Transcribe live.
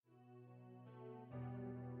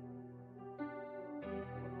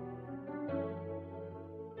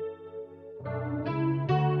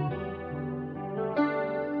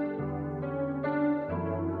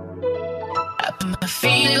My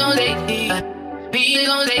feet gon' lay, feet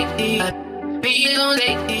gon' lay, feet gon'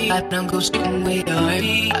 lay. I don't go sticking with the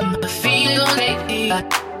heartbeat. My feet gon' lay,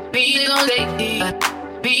 feet gon' lay,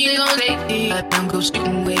 feet gon' lay. I don't go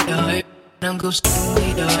sticking with the heart. Don't go sticking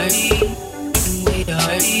with the heartbeat, with the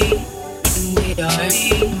heartbeat, with the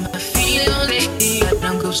heartbeat. My feet gon' lay, I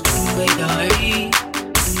don't go sticking with the heartbeat,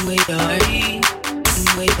 with the heartbeat,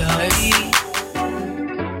 with the heartbeat.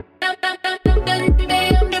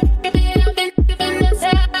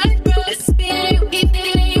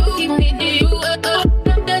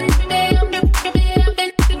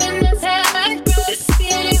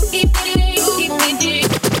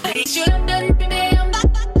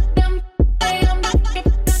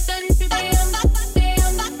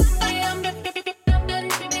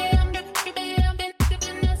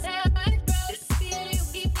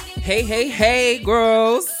 Hey,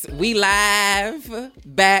 girls. We live,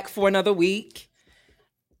 back for another week.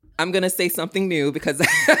 I'm going to say something new because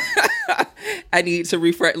I need to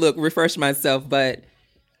refresh myself, but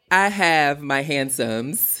I have my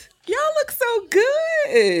handsomes. Y'all look so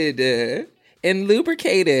good and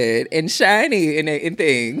lubricated and shiny and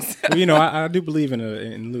things. Well, you know, I do believe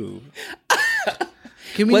in lube.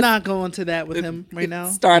 Can we not go into that with him right now?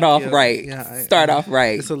 Start off right. Start off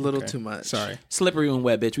right. It's a little too much. Sorry. Slippery and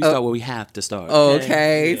wet, bitch. We start where we have to start.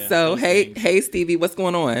 Okay. Yeah. So, hey, Stevie, what's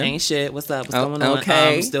going on? Ain't shit. What's up? What's going on?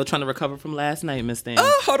 Okay. Still trying to recover from last night, Miss Thing.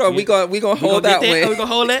 Oh, hold on. We gonna hold that one. We gonna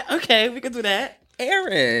hold it? Okay, we can do that.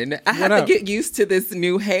 Aaron, I have to get used to this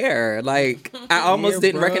new hair. Like, I almost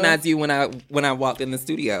didn't recognize you when I walked in the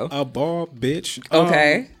studio. A bald bitch.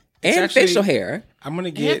 Okay. And actually, facial hair. I'm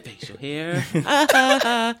gonna get facial hair.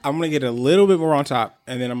 I'm gonna get a little bit more on top,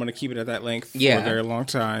 and then I'm gonna keep it at that length for a very long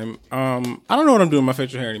time. I don't know what I'm doing with my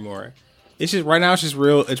facial hair anymore. It's just right now. It's just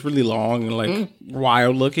real. It's really long and like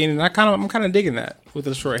wild looking, and I'm kind of digging that with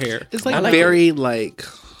the short hair. It's like very like.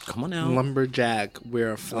 Come on now, lumberjack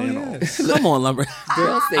wear a flannel. Oh, yes. Come on, lumber.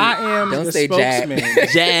 Don't say spokesman.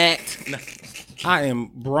 Jacked. I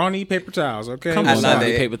am brawny paper towels. Okay, Come I on, love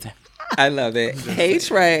it. paper towel. I love it. Hey,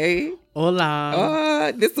 Trey.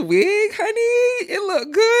 Hola. This wig, honey, it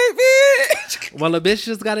look good, bitch. Well, a bitch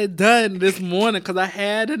just got it done this morning because I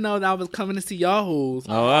had to know that I was coming to see y'all hoes.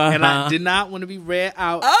 And I did not want to be read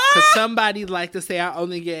out because somebody like to say I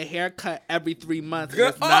only get a haircut every 3 months.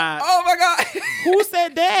 It's not. Oh, my God. Who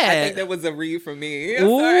said that? I think that was a read from me. I'm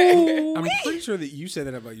sorry. I'm pretty sure that you said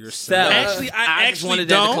that about yourself. Actually, I just wanted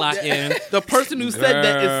that to clock in. The person who said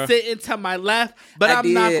that is sitting to my left, but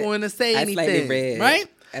I'm not going to say anything. Right?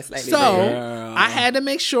 So I had to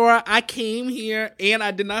make sure I came here and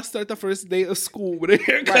I did not start the first day of school with a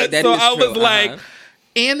haircut. Right, so I was like,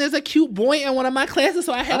 and there's a cute boy in one of my classes,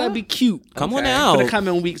 so I had to be cute. Come on out. For the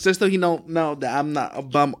coming weeks, just so you don't know that I'm not a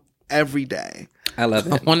bum every day. I love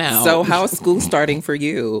it. Come on out. So how's school starting for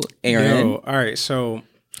you, Aaron? Yo, all right, so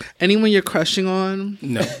anyone you're crushing on?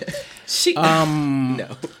 No. No.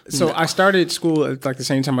 So I started school at like the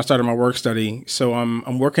same time I started my work study. So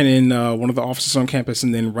I'm working in one of the offices on campus,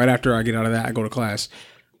 and then right after I get out of that, I go to class.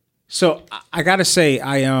 So I gotta say,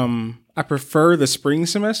 I prefer the spring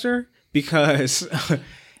semester because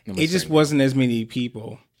it just wasn't as many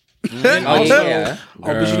people. Oh, yeah.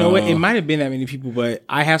 But you know what? It might have been that many people, but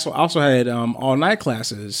I also had all night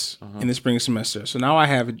classes in the spring semester. So now I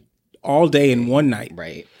have all day and one night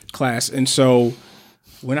class, and so.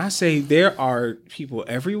 When I say there are people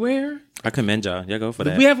everywhere, I commend y'all. Y'all go for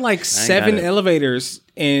that. We have like 7 elevators,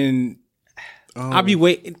 and I'll be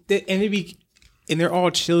waiting, and they're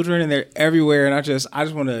all children, and they're everywhere, and I just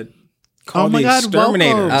want to call the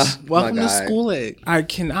exterminators. Welcome to school.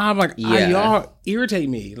 I'm like, y'all irritate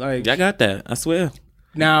me. Like, y'all got that. I swear.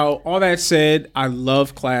 Now, all that said, I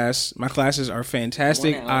love class. My classes are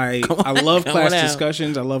fantastic. I love class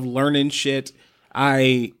discussions. I love learning shit.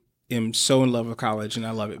 I am so in love with college and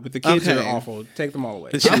I love it, but the kids are awful. Take them all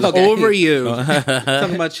away. I'm over you.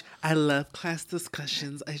 So much. I love class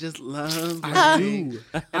discussions. I just love. I do.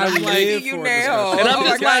 I live for now. And I'm Oh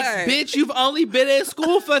just my like, God. bitch, you've only been in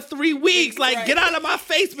school for 3 weeks. Like, get out of my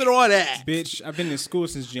face with all that. Bitch, I've been in school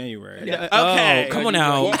since January. Okay, come on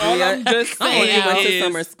now. Well, all I'm just saying You went to is,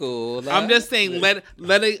 summer school. I'm just saying, let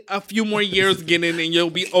a few more years get in, and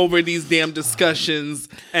you'll be over these damn discussions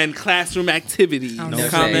and classroom activities. No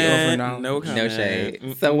comment. No No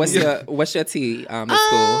shade. So what's your tea at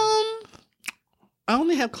school? I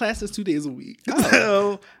only have classes 2 days a week.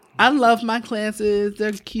 So I love my classes.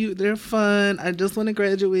 They're cute. They're fun. I just want to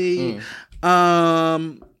graduate.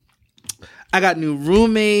 I got new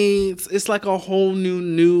roommates. It's like a whole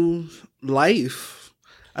new life.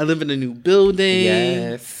 I live in a new building.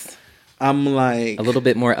 Yes. I'm like A little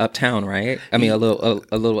bit more uptown, right? I mean, a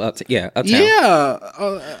little uptown. yeah.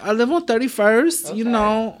 I live on 31st. You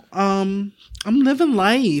know, I'm living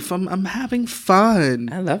life. I'm having fun.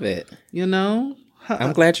 I love it. You know.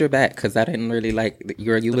 I'm glad you're back because I didn't really like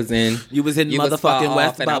you was in motherfucking far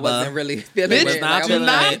West, off, and I Bubba. wasn't really feeling Bitch, it. not Like, feeling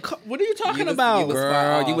I'm it. like, what are you talking was- about? you was Girl,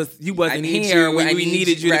 far you off. was you wasn't I need here you, when I we need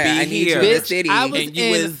needed you to right, be I need here. you in the Bitch, city. I was And you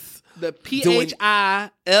in was the doing-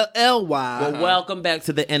 PHILLY. Well, welcome back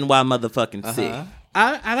to the NY motherfucking city.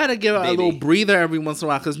 I gotta give it a Baby. little breather every once in a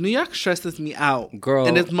while because New York stresses me out, Girl.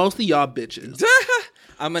 and it's mostly y'all bitches.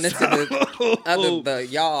 I'm gonna say the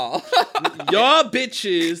y'all. Y'all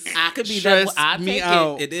bitches. I could be stress that. I me take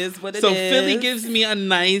out. it. It is what it is. So Philly gives me a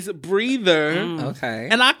nice breather, Okay.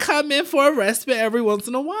 and I come in for a respite every once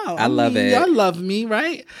in a while. I love it. Y'all love me,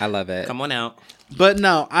 right? I love it. Come on out. But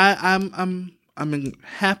no, I'm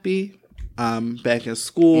happy. I'm back in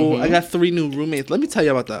school. I got 3 new roommates. Let me tell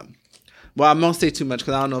you about them. Well, I won't say too much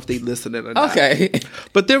because I don't know if they listen it or not. Okay.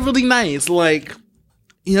 But they're really nice. Like,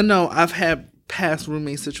 you know, I've had past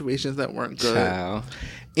roommate situations that weren't good. Wow.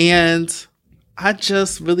 And I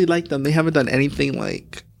just really like them. They haven't done anything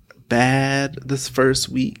like bad this first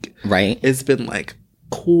week. Right. It's been like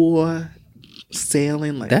cool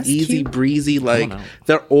sailing, like That's easy cute. breezy. Like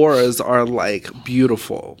their auras are like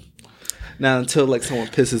beautiful. Now until like someone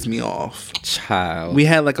pisses me off. Child. We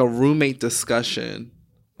had like a roommate discussion,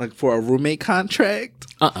 like for a roommate contract.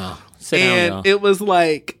 Sit down, And y'all. it was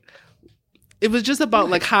like it was just about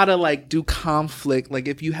like how to like do conflict, like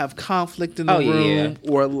if you have conflict in the room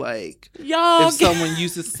or like Y'all if someone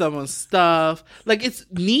uses someone's stuff, like it's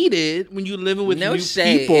needed when you're living with no new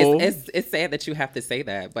shade. people. It's sad that you have to say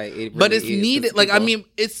that, but it But really it's is. needed. It's Like, I people. mean,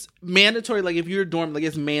 it's mandatory. Like, if you're a dorm, like,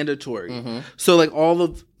 it's mandatory. So, like, all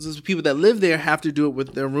of the people that live there have to do it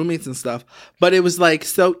with their roommates and stuff. But it was, like,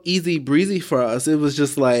 so easy breezy for us. It was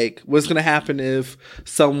just, like, what's going to happen if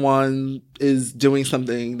someone is doing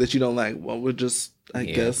something that you don't like? Well, we'll just, I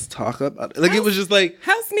guess, talk about it. Like, it was just, like,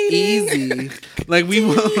 house meeting. easy. Like, we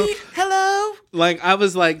Hello. like I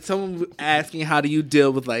was like someone asking how do you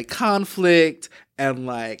deal with like conflict and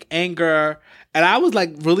like anger, and I was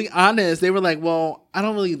like really honest. They were like, well, I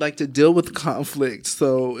don't really like to deal with conflict,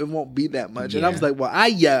 so it won't be that much. And I was like, well, I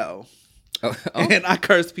yell Oh, and I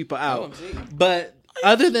curse people out, but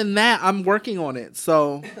other than that, I'm working on it.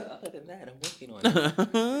 So other than that, I'm working on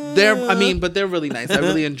it. but they're really nice. I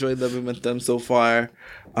really enjoyed living with them so far.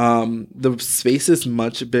 The space is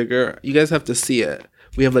much bigger. You guys have to see it.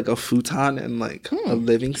 We have like a futon and like a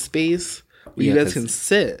living space where you Yeah, guys 'cause can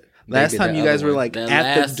sit. Last did time the you guys other were one. like The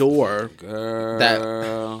at last- the door.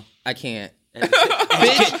 Girl. I can't.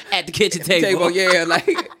 At the kitchen table. Table, yeah, like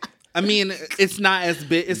I mean, it's not as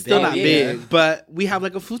big. It's still not Yeah. big, but we have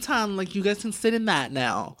like a futon. Like you guys can sit in that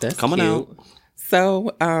now. that's Come on cute. out.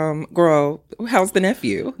 So, girl, how's the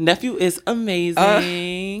nephew? Nephew is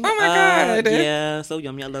amazing. oh my God. Yeah, so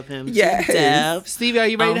yummy. I love him. Yes. To death. Stevie, are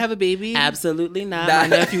you ready to have a baby? Absolutely not. Nah. My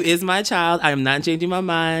nephew is my child. I am not changing my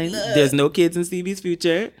mind. There's no kids in Stevie's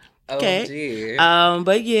future. Okay. Oh, dear.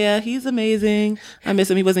 But yeah, he's amazing. I miss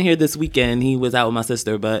him. He wasn't here this weekend. He was out with my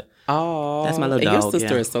sister, but Oh, That's my little and dog, Your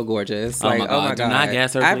sister yeah. is so gorgeous. Oh Like, my God, do not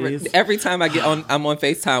gas her, please. Every time I'm on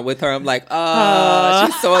FaceTime with her, I'm like, oh,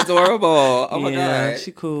 she's so adorable. Oh my yeah, God.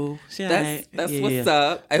 she cool. She That's alright. that's Yeah, what's yeah.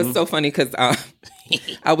 up. It was so funny because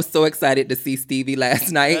I was so excited to see Stevie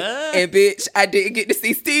last night, and bitch, I didn't get to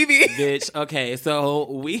see Stevie. Bitch. Okay, so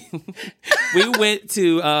we went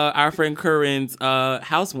to our friend Kerwin's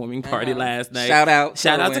housewarming party last night. Shout out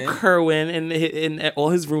to Kerwin and all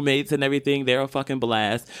his roommates and everything. They're a fucking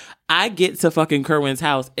blast. I get to fucking Kerwin's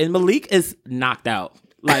house and Malik is knocked out.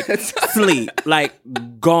 Like sleep, like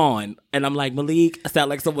gone. And I'm like, Malik, I sound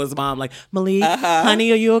like someone's mom, like, Malik,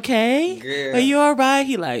 honey, are you okay? Girl. Are you all right?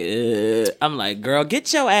 He like, I'm like, girl,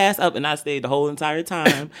 get your ass up. And I stayed the whole entire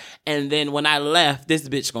time. And then when I left, this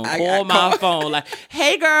bitch gonna call my phone, like,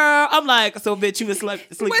 hey girl. I'm like, so bitch, you was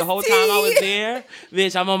asleep the whole time I was there?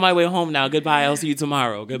 Bitch, I'm on my way home now. Goodbye. I'll see you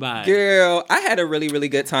tomorrow. Goodbye. Girl, I had a really, really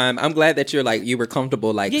good time. I'm glad that you were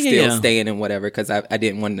comfortable, still staying and whatever, because I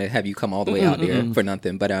didn't want to have you come all the way out there for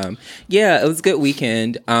nothing. But yeah, it was a good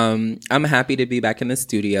weekend. I'm happy to be back in the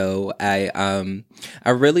studio. I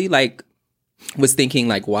really was thinking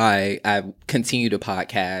why I continue to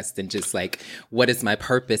podcast and just what is my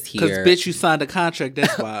purpose here? Because bitch, you signed a contract.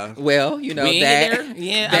 That's why. Well, We ain't that. there.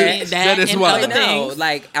 Yeah, that is and why. other No,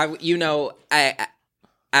 things.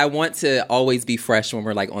 I want to always be fresh when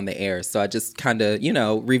we're on the air. So I just kind of,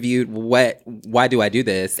 reviewed why do I do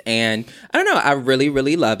this? And I don't know, I really,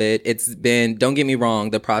 really love it. It's been, don't get me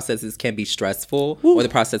wrong, the processes can be stressful or the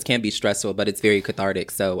process can be stressful, but it's very cathartic.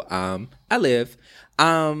 So I live.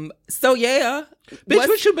 So yeah. Bitch,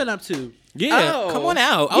 what you been up to? Yeah, Oh, come on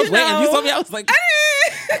out. I was waiting. You told me. I was like,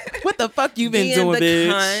 what the fuck you been doing, bitch?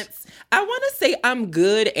 Cunts. I want to say I'm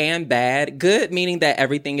good and bad. Good meaning that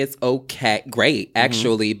everything is okay, great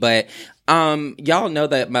actually, but y'all know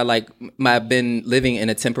that I've been living in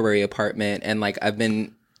a temporary apartment, and like I've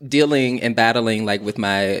been dealing and battling like with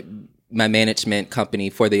my management company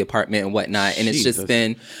for the apartment and whatnot, and it's just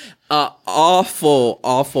been awful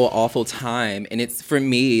time. And it's, for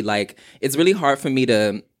me, like, it's really hard for me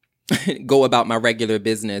to go about my regular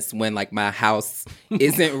business when like my house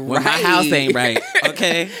isn't When right. my house ain't right.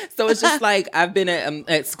 Okay. So it's just like I've been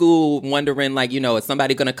at school wondering, like, is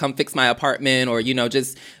somebody going to come fix my apartment, or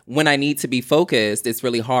just when I need to be focused, it's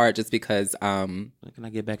really hard just because When can I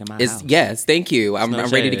get back in my house? yes, thank you. I'm ready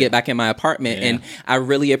to shade. get back in my apartment, Yeah. and I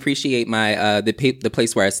really appreciate my the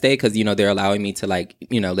place where I stay, because they're allowing me to like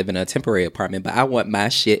live in a temporary apartment, but I want my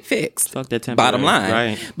shit fixed. Fuck that temporary. Bottom line,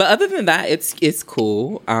 Right. But other than that, it's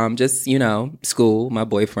cool. Just school, my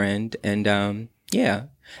boyfriend, and yeah.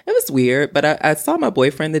 It was weird, but I saw my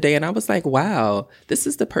boyfriend the day, and I was like, wow, this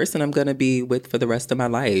is the person I'm going to be with for the rest of my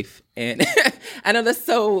life. And I know that's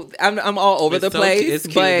so, I'm all over the place. It's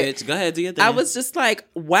cute, but bitch. Go ahead, do your thing. I was just like,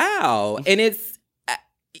 wow. And it's,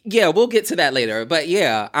 yeah, we'll get to that later. But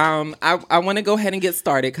yeah, I want to go ahead and get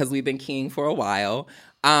started because we've been keying for a while.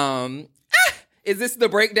 Is this the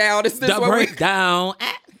breakdown? Is this the what breakdown.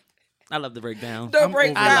 I love the breakdown. The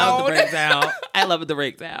breakdown. I love the breakdown. I love the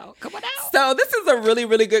breakdown. Come on out. So this is a really,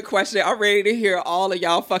 really good question. I'm ready to hear all of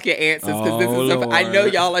y'all fucking answers, because this Oh, is I know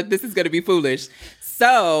Lord. y'all like this is gonna be foolish.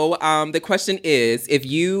 So the question is, if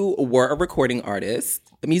you were a recording artist,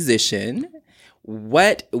 a musician,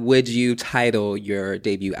 what would you title your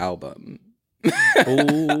debut album?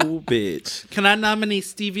 Oh, bitch. Can I nominate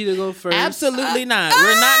Stevie to go first? Absolutely not.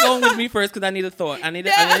 We're not going with me first because I need a thought. I need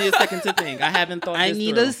a second to think. I haven't thought I this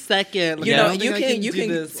need through. a second. Like, You I know, don't think I you do can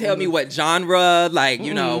this tell on me the- what genre, like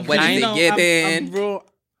what I is know, it given? I'm real.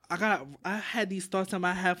 I had these thoughts in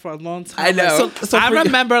my head for a long time. I know. Like, So I for-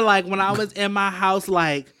 remember like when I was in my house,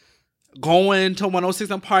 like going to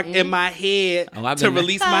 106 and Park in my head Oh, I've to been there.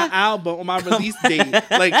 release my album on my release date.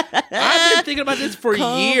 Like I've been thinking about this for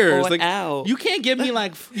Come years. on Like out. you can't give me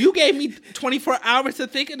like you gave me 24 hours to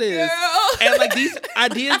think of this. Girl. And like these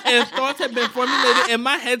ideas and thoughts have been formulated in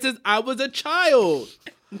my head since I was a child.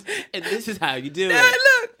 And this is how you do Nah, it.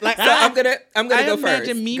 look, Like, so I- I'm gonna I go imagine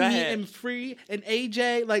first. me Go ahead. meeting Free and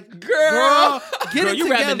AJ, like, Girl. get Girl, it you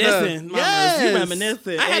together. reminiscing, mamas. Yes. You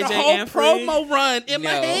reminiscing. I had AJ a whole and Free. promo run in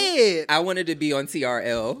my No. head. I wanted to be on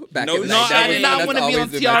TRL back No, in the no, night. No, That I was- did not that's want to be always on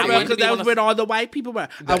been my TRL thing. because that was when all the white people were.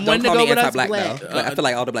 I Don't wanted to call go me with us anti-black black. though. But I feel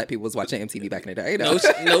like all the black people was watching MTV back in the day. No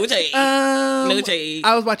shade. No shade.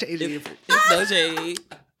 I was watching AJ. No shade.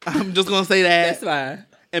 I'm just gonna say that That's fine.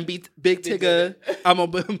 and beat Big Tigger. I've been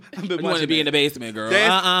You wanted watching to be in that. the basement, girl.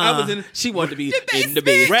 That's- I was in- She wanted to be in the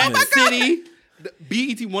Rap basement. City, the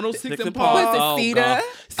BET 106 Six and Park. Was Park. it Oh, Cedar? God.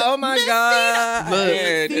 Oh my God. Look.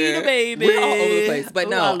 Yeah, Cedar, dude. baby. We're all over the place. But Oh,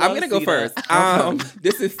 no, I I'm love going to go Cedar. first.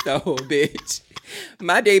 This is so bitch.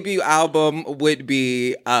 My debut album would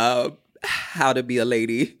be How to Be a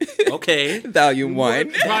Lady. Okay. Volume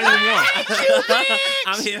 1. Volume 1.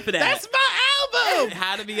 I'm here for that. That's my album.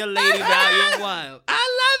 How to Be a Lady, Volume 1.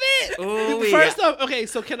 I love it. Ooh, First off, okay,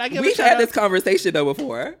 so can I give a We've shout had out? this conversation though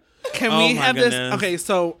before. Can Oh we my have goodness. this? Okay,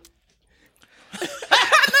 so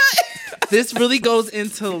this really goes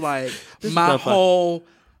into like my so fun. whole.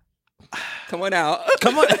 Come on out.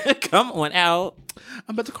 Come on. Come on out.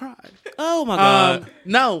 I'm about to cry. Oh, my God.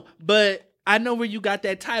 No, but I know where you got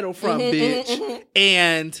that title from, bitch.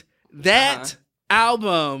 And that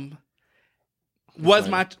album was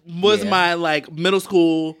my like middle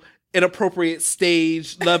school inappropriate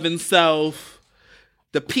stage loving self.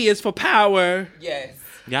 The P is for power. Yes.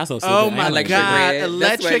 Y'all so Oh silly. my Electric God, Red. That's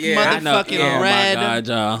Electric what- yeah, I know. motherfucking Oh, Red. my God,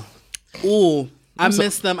 y'all. Ooh, I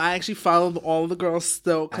miss them. I actually followed all the girls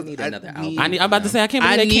still. 'cause I need another album. I'm about to say, I can't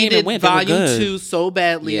believe I they came needed and went. They were Volume good. 2 so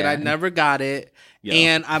badly, and Yeah. I never got it. Yeah.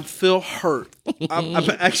 And I feel hurt. I'm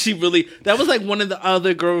actually really. That was like one of the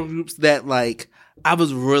other girl groups that like I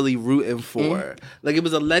was really rooting for. Like it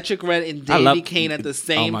was Electric Red and I love- Davy Kane at the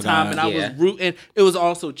same my time, God, and I yeah. was rooting. It was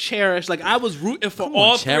also Cherish. Like I was rooting for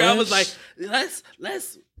all three. I was like, Cherish?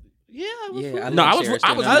 let's. Yeah, I was Yeah, rooting. I No, I was Cherish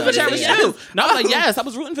I was too. rooting for Yeah. Cherish too. No, I was like, yes, I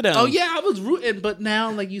was rooting for them. Oh yeah, I was rooting, but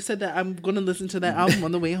now like you said that I'm gonna listen to that album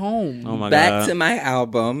on the way home. Oh my Back God. to my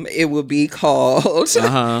album. It will be called,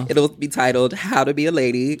 Uh-huh. it'll be titled How to Be a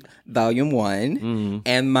Lady, Volume 1.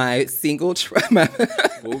 And my single,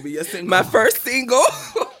 Will be a single. my first single.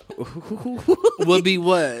 Would be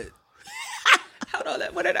what? Hold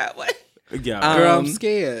on, what did I, what? Yeah. Girl, I'm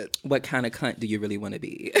scared. What kind of cunt do you really want to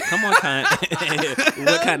be? Come on, cunt.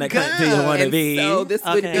 What kind of cunt do you want to And be? so this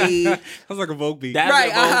would be Sounds like a Vogue beat. That's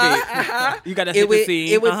right. a Vogue beat. You gotta hit the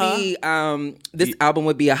scene. It would be this album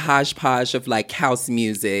would be a hodgepodge of like house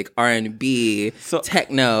music, R&B,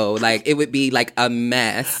 techno. Like it would be like a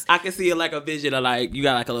mess. I can see it like a vision of like you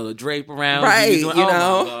got like a little drape around, Right, doing, you oh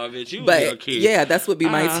know. my God, bitch, you But a kid. yeah, that's would be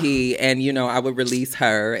my tea, and I would release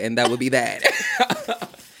her, and that would be that.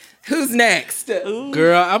 Who's next?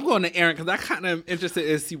 Girl, I'm going to Aaron because I kind of am interested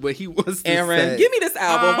in see what he wants to Aaron, say. give me this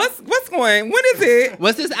album. What's going? When is it?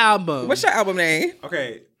 What's this album? What's your album name?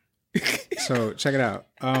 Okay. So check it out.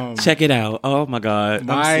 Check it out. Oh my God.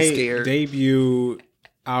 My scared. debut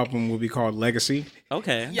album will be called Legacy.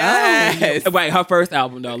 Okay. Yes. Wait, her first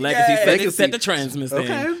album though, Legacy. Yes. Legacy. Set the trends, Miss Thing.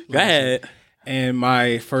 Okay. Go ahead. And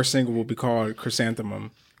my first single will be called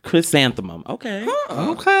Chrysanthemum. Chrysanthemum. Okay.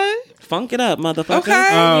 Okay. Funk it up, motherfucker. Okay.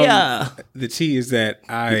 Yeah. The T is that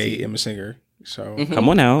I am a singer. So Come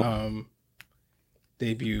on out.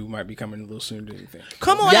 debut might be coming a little sooner than you think.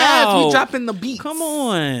 Come on Yes, out. we dropping the beats. Come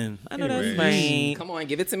on. I know that's right. Come on,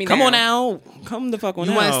 give it to me. Come now. on out. Come the fuck on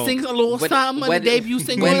You out. want to sing a little something on the what- debut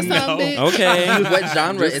single or something? Okay. What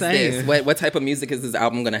genre Just is saying. this? What type of music is this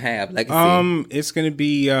album gonna have? Legacy. It's gonna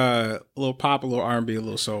be a little pop, a little R&B, a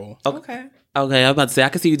little soul. Okay. Okay, I was about to say I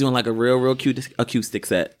can see you doing like a real cute acoustic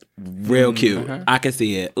set. Real cute. I can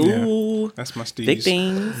see it. Ooh. That's my Big steez.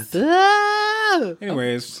 things. Ah!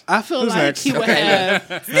 Anyways, I feel who's like next? he would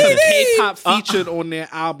have K-pop featured on their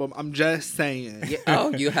album. I'm just saying. Yeah,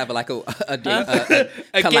 oh, you have like a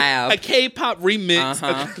collab. A K-pop remix.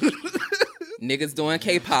 Uh-huh. Niggas doing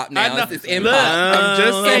K-pop I now. know. It's Look, N-pop. I'm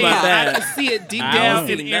just know saying. about I that. can see it deep I down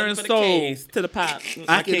don't in see nothing Aaron's but the soul. K's to the pop. I can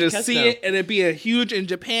can't just catch see them. it, and it'd be a huge in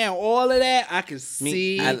Japan. All of that, I can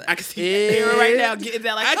see. I can see Aaron right now getting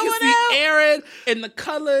that like, I come can on see out. Aaron and the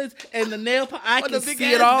colors and the nail polish. I can the big see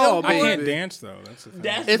ass it all, billboard. I can't baby. dance though. That's the thing.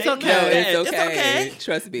 It's They okay. love that. It's It's okay.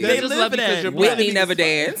 Trust me. They just live love for because that. you're Whitney black. never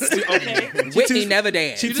danced. Okay. Whitney never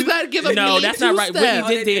danced. You just gotta give a No, Whitney that's not right. two-step.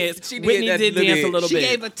 Whitney did dance. She did Whitney that did little dance a bit. little She bit.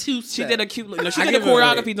 gave a two-step. She did a cute. No, she I did a give a-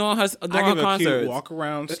 choreography during her I give a concerts. cute walk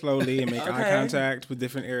around slowly and make eye contact with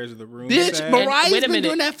different areas of the room. Bitch, set. Mariah's wait a been minute.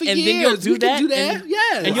 doing that for And years. then you'll do We can that, do that. and-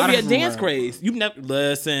 Yes. And you'll be a I don't dance know. craze. You've never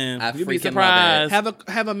listen. I You'll be freaking love surprised.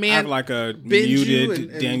 have a I man. have like a bend you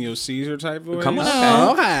muted and- Daniel Caesar type voice. Come on.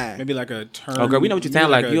 Oh, okay. Maybe like a turn. Oh, girl, we know what you maybe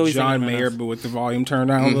sound like. a You always John sing it, Mayer, man. but with the volume turned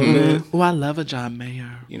down a little bit. Oh, I love a John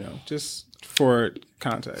Mayer. You know, just for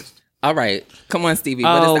context. All right. Come on, Stevie.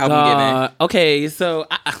 What is the album giving? Okay, so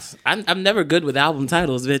I'm never good with album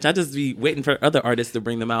titles, bitch. I just be waiting for other artists to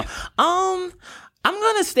bring them out. I'm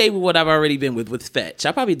gonna stay with what I've already been with Fetch.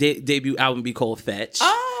 I probably debut album be called Fetch.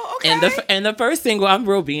 Oh, okay. And the first single, I'm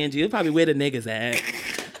real BNG. It's probably Where the Niggas At.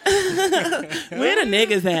 Where the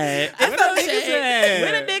niggas at? Where the niggas at?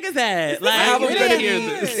 Where the niggas at? Like, album's where gonna the be,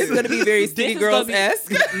 niggas at? it's gonna be very City is Girls gonna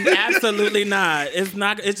esque. Absolutely not. It's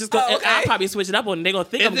not. It's just. Gonna, Oh, okay. I'll probably switch it up on. Them. They gonna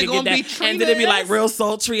think Is I'm it gonna get gonna that, be and then it be like Trina's? real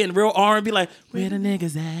sultry and real R&B. Like where the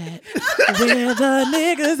niggas at? Where the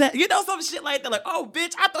niggas at? You know some shit like that. Like oh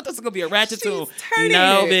bitch, I thought this was gonna be a ratchet tune. turning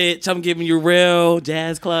No it. bitch, I'm giving you real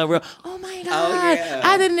jazz club. Real. Oh my god. yeah.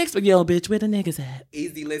 I didn't expect. Yo bitch, where the niggas at?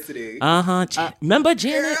 Easy listening. Remember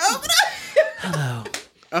Janet?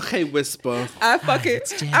 Okay, Whisper. I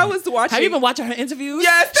was watching. Have you been watching her interviews?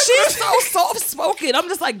 Yes, she's so soft spoken. I'm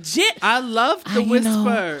just like, Jen. I love the you know.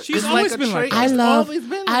 Whisper. She's It's always like a been like trait. that. It's always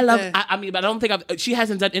been like that. I mean, but I don't think she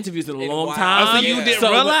hasn't done interviews in a long while. time. Oh, so you didn't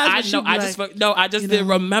realize I what she know. I just didn't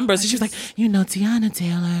remember. So she was like, Tiana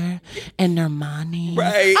Taylor and Normani.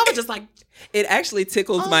 Right. I was just like, It actually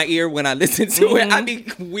tickles my ear when I listen to it. I be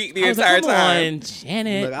weak the I was entire like, come time. on,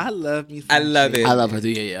 Janet. Look, I love me. I love it. I love her.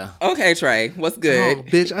 Yeah. Okay, Trey, what's Oh, good?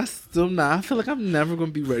 bitch, I still not. I feel like I'm never gonna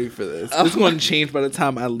be ready for this. It's gonna change by the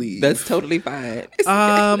time I leave. That's totally fine.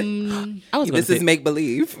 I was gonna This say, is make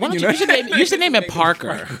believe. why don't you should name it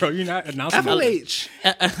Parker. Bro, you're not announcing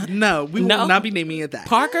FOH. No, we No. will not be naming it that.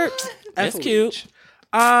 Parker. That's FOH. cute.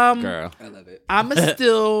 Girl, I love it. I'm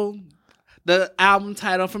still the album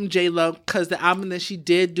title from J Lo because the album that she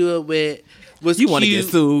did do it with was You cute, want to get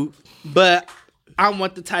sued? but I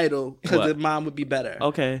want the title because What? the mom would be better.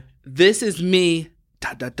 Okay. This is me. ...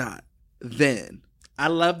 Then I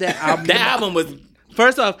love that album. That album was.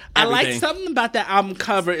 First off, I like Everything. something about that album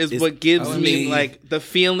cover is what gives me me. like the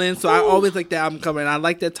feeling. So I always like the album cover, and I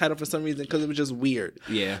like that title for some reason because it was just weird.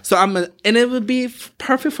 Yeah. So and it would be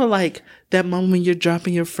perfect for like that moment when you're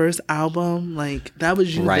dropping your first album. Like that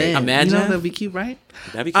was you, Right. then. Imagine. You know that'd be cute, right?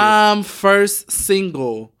 That'd be cute. First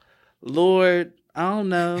single, Lord, I don't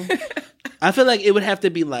know. I feel like it would have to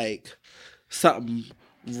be like something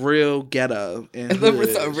real ghetto and So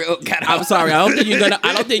real ghetto. I'm sorry. I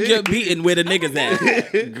don't think you're beating where the niggas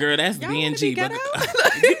at. Girl, that's BNG. But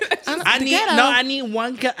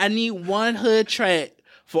I need one hood track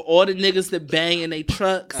for all the niggas that bang in they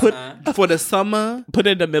trucks for the summer. put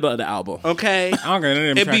it in the middle of the album. Okay, I don't get any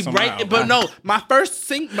of them it'd be tracks on my right, album. but no, my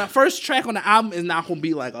first track on the album is not gonna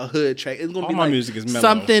be like a hood track. It's gonna All be my like music is mellow.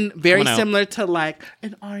 something very Coming out. similar to like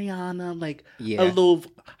an Ariana, like Yeah. a little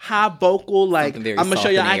high vocal. Like Something very I'm gonna show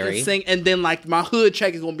soft you and I airy. can sing, and then like my hood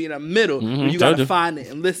track is gonna be in the middle. Where you Told gotta you. find it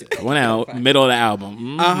and listen. Went out, middle of the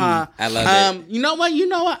album. I love it. You know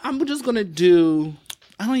what? I'm just gonna do.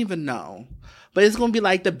 I don't even know. But it's gonna be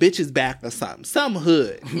like the bitch is back or something. Some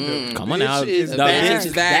hood. Come on Bitch out. is The back. bitch Bitch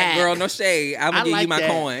is back, girl. No shade. I'm I gonna give like you my that.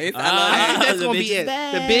 coins. I I love think it. that's the gonna bitch be is it.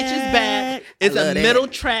 back. The bitch is back. It's love a that. middle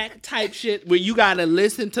track type shit where you gotta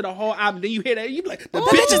listen to the whole album. Then you hear that, you be like, the Oh,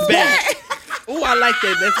 bitch is back. Oh, I like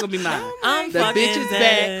that. That's gonna be mine. I'm The fucking bitch is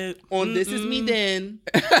dead. back on This Is Me Then.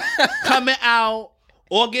 Coming out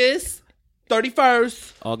August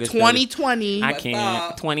 31st, August 2020. I up?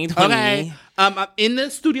 can't. 2020. Okay. I'm in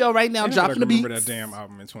the studio right now, I dropping the beats. remember that damn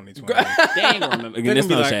album in 2020. They ain't gonna remember. They're There's gonna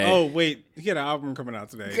be no like, shade. oh wait, he had an album coming out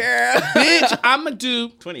today. Girl. Bitch, I'm gonna do.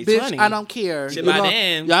 2020. Bitch, I don't care. Shit, Y'all by gonna-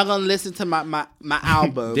 then- y'all gonna listen to my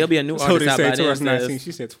album. There'll be a new So artist they out say by then. 2019. says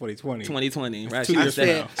She said 2020. 2020. Right. Two She years just from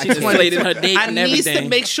now. said, she just slated her date I and need everything. to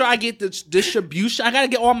make sure I get the distribution. I gotta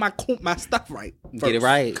get all my stuff right. Get it first.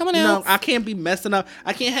 right. Come on No, out. I can't be messing up.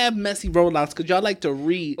 I can't have messy rollouts because y'all like to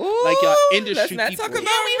read Ooh, like y'all industry let's not people. talk about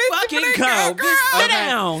Here we Mr. fucking Big go. Girl, Bitch, sit girl.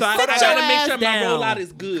 down. So I Sit gotta your make ass sure my down. rollout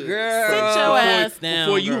is good. Girl. Sit your ass down.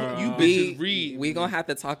 Before you girl. bitches read. We gonna have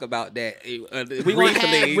to talk about that. We're gonna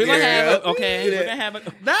have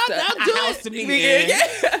a house meeting.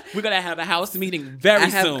 Yeah. We're gonna have a house meeting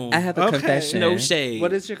very soon. I have a Okay. confession. No shade.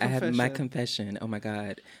 What is your I confession? have my confession. Oh my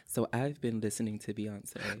God. So I've been listening to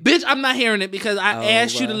Beyonce. Bitch, I'm not hearing it because I Oh,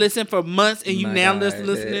 asked you to well. ling for months and you My now God. just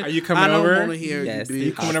listening. Are you coming I don't over? want to hear Yes. you. Are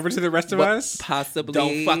you Bitch. coming over to the rest of us? Possibly.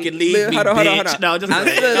 Don't fucking leave me, Hold on, bitch. No, just I'm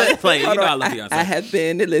play. still- Just play. You hold know I on. love Beyonce. I have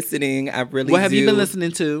been listening. I really What have you do. been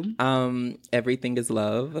listening to? Everything is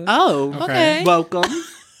Love. Oh, Okay. Welcome.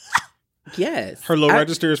 Yes. Her low I-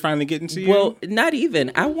 register is finally getting to you. Well, not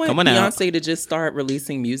even. I want Come on out. Beyonce to just start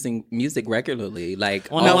releasing music regularly. Like,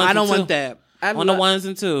 On No, the ones I don't and want two. that. I On the lo- ones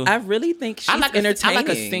and two. I really think she's I like entertaining.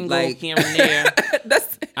 a single Like, here and there.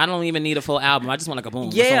 that's I don't even need a full album. I just want like a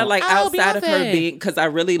boom. yeah, song. like Oh, outside of her Beyonce. being, because I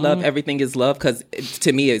really love Everything Is Love. Because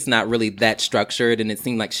to me, it's not really that structured, and it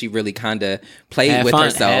seemed like she really kind of played Had with fun,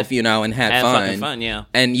 herself, had- you know, and had had fun. fucking fun, yeah.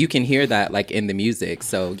 And you can hear that like in the music.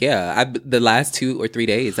 So yeah, the last 2 or 3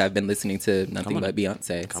 days I've been listening to nothing but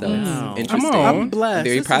Beyonce. So on. it's interesting. Come on. I'm blessed. I'm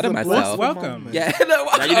very This proud is of a myself. blessed Welcome. moment. Yeah,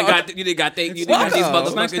 Now, you done got these Welcome. Nice to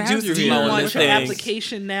motherfucking have you juices here. You flowing want this your thing.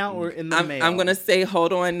 application now or in the mail? I'm gonna say,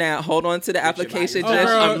 hold on now, hold on to the application. Oh, Just,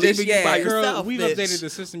 girl, I'm just leaving you by yet. yourself. Girl, we've bitch. updated the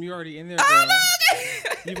system. You already in there, girl.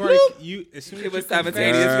 You've already as soon as It was you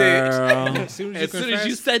simultaneous, confess- bitch. As soon As soon as confess,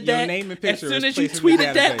 you said your that, name and as picture soon is as you placed in the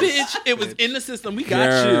tweeted that, database. bitch, it was in the system. We got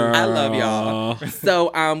I love y'all.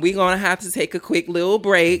 So we gonna have to take a quick little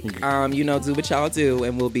break. You know, do what y'all do,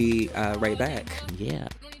 and we'll be right back. Yeah.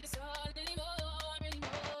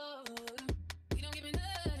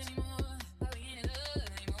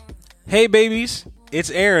 Hey babies, it's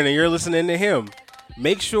Aaron and you're listening to him.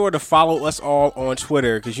 Make sure to follow us all on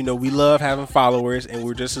Twitter because you know we love having followers and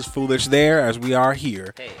we're just as foolish there as we are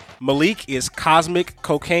here. Malik is Cosmic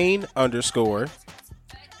Cocaine _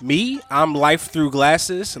 Me, I'm Life Through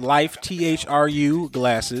Glasses, Life THRU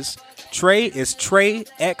Glasses. Trey is Trey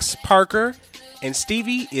X Parker, and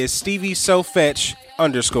Stevie is Stevie So Fetch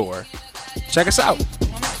 _ Check us out.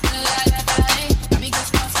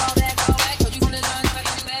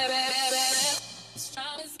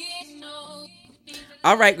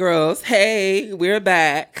 All right, girls. Hey, we're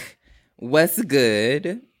back. What's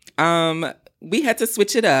good? We had to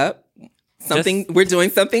switch it up. We're doing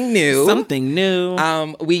something new. Something new.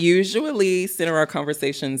 We usually center our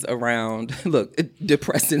conversations around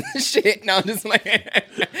depressing shit. No, I'm just like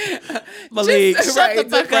Malik, just, shut the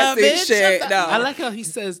fuck up, depressing bitch. shit. Shut the- No, I like how he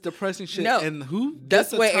says depressing shit. No. And who?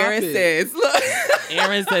 that's what Aaron says. Look,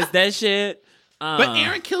 Aaron says that shit. But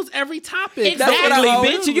Aaron kills every topic. That's what Exactly, I bitch.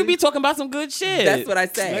 always- You be talking about some good shit. that's what I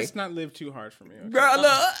say. Let's not live too hard for me. Okay? Girl,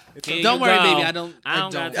 look. Here Don't you worry, go. baby. I don't. I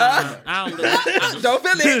don't. don't. got time. I don't. Don't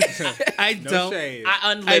feel it. I No don't. shade.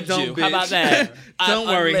 I unlived don't, you. How about bitch. that? Don't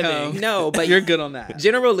I'm worry, unliving. ho. No, but You're good on that.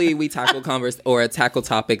 generally we tackle tackle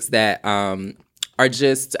topics that are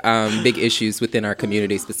just big issues within our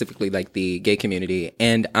community, specifically like the gay community.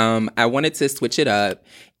 And I wanted to switch it up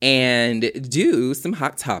and do some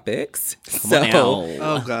hot topics.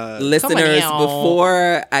 Oh God, listeners,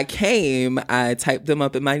 before I came, I typed them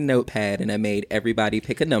up in my notepad and I made everybody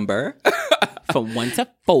pick a number. From 1 to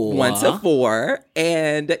 4. 1 to 4.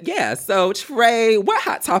 And yeah, so Trey, what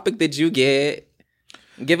hot topic did you get?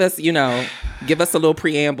 Give us a little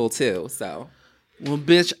preamble too. So, well,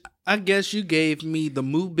 bitch, I guess you gave me the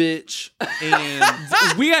Moo Bitch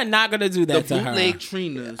and We are not gonna do the that to her. Bootleg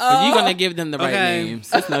Trinas. But you're gonna give them the right Okay. names.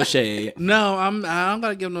 It's no shade. No, I'm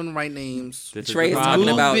gonna give them the right names. Trey's the talking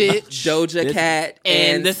Moo about Bitch. Doja Cat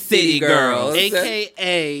and the City Girls.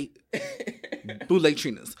 AKA Bootleg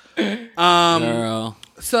Trinas. Girl.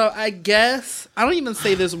 So I guess I don't even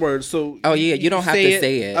say this word. So Oh yeah, you don't have to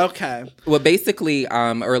say it. Okay. Well, basically,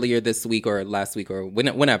 earlier this week or last week or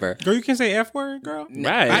whenever. Girl, you can say F word, girl.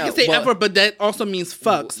 Right. I can say well- ever, but that also means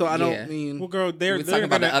fuck. So I don't Yeah. mean. Well, girl, they're talking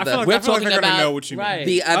about gonna. the I other- feel like, We're I feel like talking they're gonna about- know what you right. mean.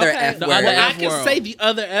 The other Okay. F The word. other I F can word. say the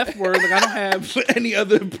other F word. Like I don't have any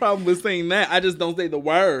other problem with saying that. I just don't say the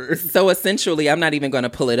word. So essentially, I'm not even going to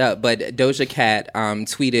pull it up, but Doja Cat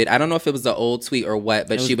tweeted, I don't know if it was an old tweet or what,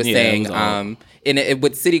 but she was it saying, was old. and it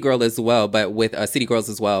with City Girl as well, but with City Girls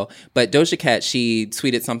as well. But Doja Cat, she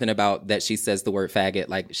tweeted something about that she says the word faggot,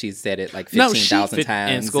 like she said it like No, 15,000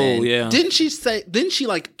 times. In school, and- yeah. Didn't she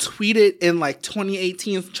like tweet it in like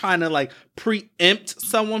 2018 trying to like preempt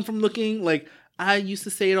someone from looking like I used to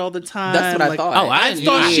say it all the time. That's what I like, thought. Oh, I didn't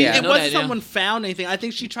thought know she that. it Know wasn't that, yeah. someone found anything. I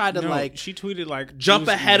think she tried to No, like she tweeted like jump it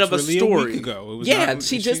was ahead of a literally story. week ago. It was Yeah, not-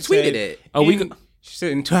 she just said- tweeted it. Oh, we in- could- She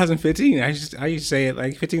said in 2015. I used to say it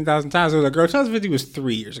like 15,000 times. I was like, girl, 2015 was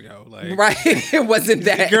 3 years ago. Like, Right? It wasn't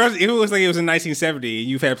that. girls, it was like it was in 1970. And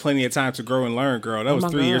you've had plenty of time to grow and learn, girl. That was my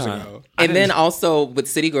 3 years God. ago. And then also with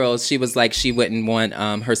City Girls, she was like, she wouldn't want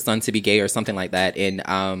her son to be gay or something like that. And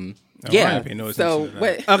I yeah. ain't paying no So attention to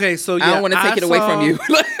that. what? Okay, so yeah, I don't want to take it away from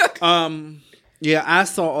you. Yeah, I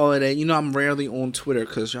saw all of that. You know, I'm rarely on Twitter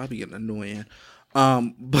because y'all be getting annoying.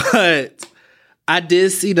 But I did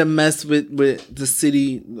see the mess with the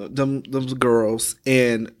city, them girls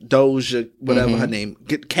and Doja, whatever her name,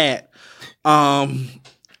 Cat.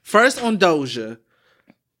 First on Doja,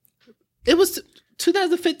 it was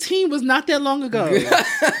 2015 was not that long ago.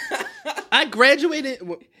 I graduated.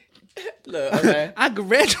 Look, okay. I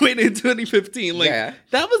graduated in 2015. Like Yeah.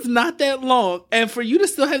 that was not that long. And for you to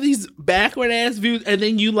still have these backward ass views and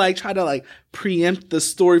then you like try to like preempt the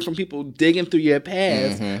story from people digging through your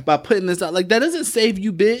past by putting this out. Like that doesn't save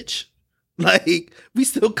you, bitch. Like we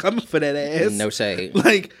still coming for that ass. No shade.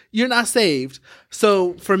 Like you're not saved.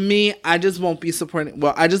 So for me, I just won't be supporting.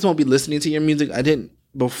 Well, I just won't be listening to your music. I didn't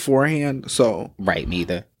beforehand. So Right,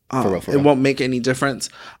 neither. For real, for it real. won't make any difference.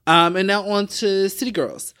 And now on to City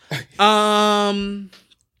Girls.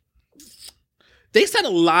 They said a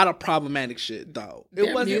lot of problematic shit though. It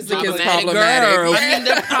Their wasn't music is problematic problematic. girls. I mean,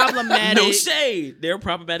 they're problematic. No shade. They're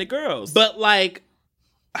problematic girls. But like,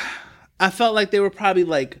 I felt like they were probably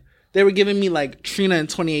like they were giving me like Trina in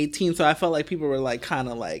 2018, so I felt like people were like kind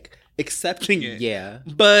of like accepting it. Yeah.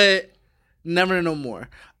 But never no more.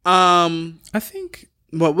 I think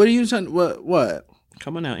What are you trying? What?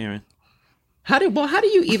 come on out, Aaron. How do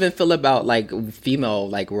you even feel about like female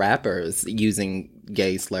like rappers using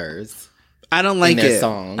gay slurs I don't in like their it.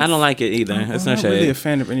 songs? I don't like it either. It's I'm no not really a shade.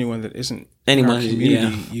 fan of anyone that isn't Anyone, in our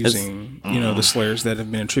community yeah. using the slurs that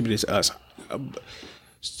have been attributed to us.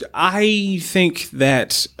 I think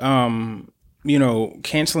that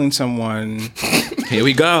canceling someone. Here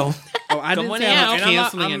we go. Oh, I Come didn't on say I out. was And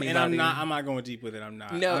canceling and anybody. I'm not going deep with it. I'm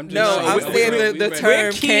not. No, I'm just no, I'm saying the we're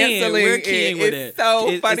term keying. canceling We're keying with is it. so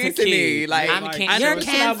It's funny a to me. key. Like, I'm like, can- I you're never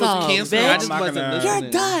said I was canceled, canceling. I bitch. just I'm not wasn't gonna-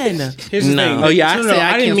 You're listening. done. Here's the No. thing. Oh, yeah, I no, say I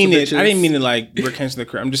I didn't cancel mean it. bitches. I didn't mean it like we're canceling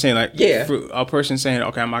the. I'm just saying like Yeah. for a person saying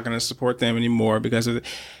okay, I'm not going to support them anymore because of.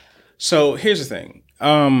 So here's the thing.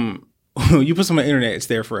 You put something on the internet, it's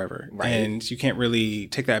there forever, Right. and you can't really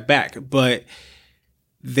take that back. But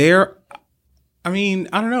there, I mean,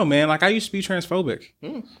 I don't know, man. Like I used to be transphobic.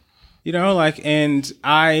 You know, like, and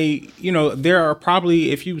there are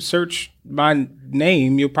probably, if you search my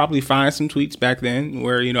name, you'll probably find some tweets back then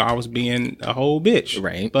where, I was being a whole bitch.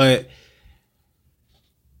 Right. But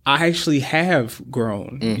I actually have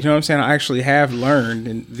grown. You know what I'm saying? I actually have learned,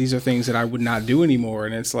 and these are things that I would not do anymore.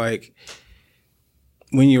 And it's like,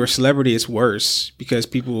 when you're a celebrity, it's worse because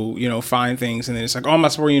people, find things and then it's like, oh, I'm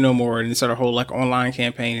not supporting you no more. And it's a whole like online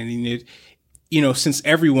campaign. And then since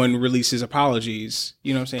everyone releases apologies,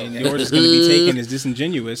 you know what I'm saying? Yours is going to be taken as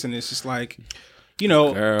disingenuous. And it's just like,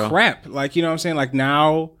 Girl. crap. Like, you know what I'm saying? Like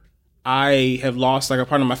now I have lost like a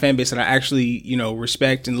part of my fan base that I actually,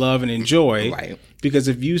 respect and love and enjoy. Right. Because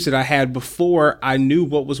of views that I had before I knew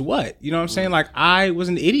what was what. You know what I'm saying? Like, I was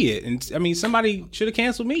an idiot. And I mean, somebody should have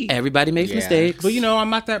canceled me. Everybody makes mistakes. But, I'm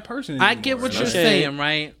not that person anymore. I get what you're saying,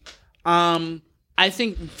 right? I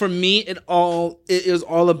think for me, it is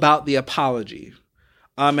all about the apology,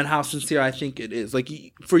 and how sincere I think it is. Like,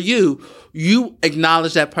 for you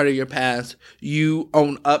acknowledge that part of your past, you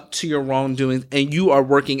own up to your wrongdoings, and you are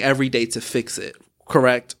working every day to fix it.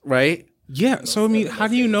 Correct, right? Yeah. So I mean, how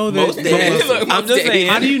do you know that? I'm just saying.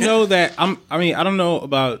 How do you know that? I don't know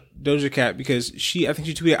about Doja Cat because I think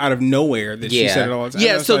she tweeted out of nowhere that she said it all the time.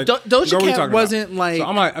 Yeah. So like, Doja Cat wasn't like. So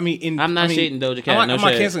I'm not. I'm not shading Doja Cat. I'm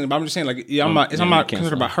not canceling it, but I'm just saying like I'm not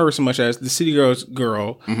concerned about her so much as the City Girls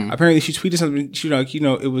girl. Apparently, she tweeted something. She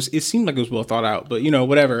it seemed like it was well thought out, but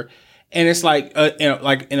whatever. And it's like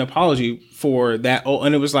like an apology for that. Oh,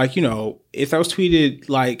 and it was like if that was tweeted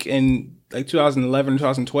like in like 2011,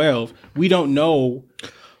 2012, we don't know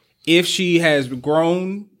if she has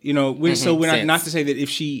grown, so we're not to say that if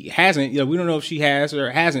she hasn't, we don't know if she has or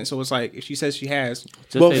hasn't. So it's like if she says she has,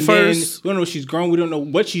 first we don't know if she's grown. We don't know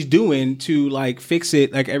what she's doing to like fix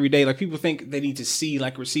it like every day. Like people think they need to see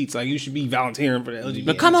like receipts. Like you should be volunteering for the LGBT.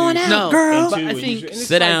 But come on out, girl. But I think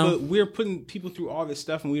sit down. But we're putting people through all this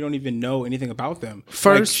stuff and we don't even know anything about them.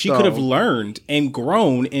 First, she could have learned and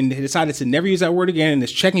grown and decided to never use that word again. And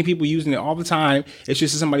is checking people using it all the time. It's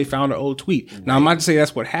just that somebody found an old tweet. Now I'm not to say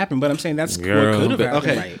that's what happened, but I'm saying that's what could have happened.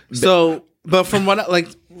 Okay. Right. So, but from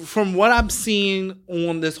what I'm seeing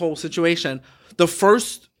on this whole situation, the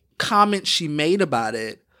first comment she made about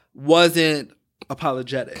it wasn't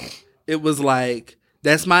apologetic. It was like,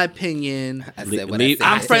 "That's my opinion. I said what I said.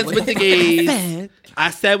 I'm friends with the gays.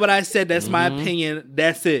 I said what I said. That's my opinion.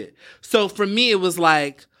 That's it." So for me, it was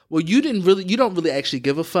like, well, you don't really actually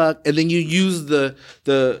give a fuck, and then you use the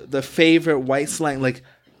favorite white slang like,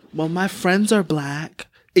 "Well, my friends are black."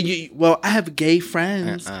 I have gay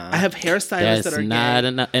friends. I have hairstylists that are not gay.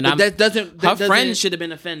 Enough. And that doesn't. Her friends should have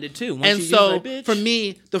been offended too. And so, for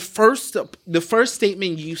me, the first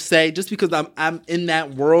statement you say, just because I'm in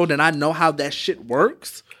that world and I know how that shit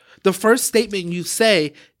works, the first statement you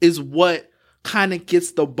say is what kind of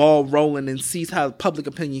gets the ball rolling and sees how public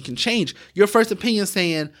opinion can change. Your first opinion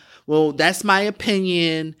saying, "Well, that's my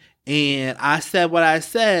opinion, and I said what I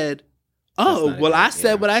said." Oh, well, I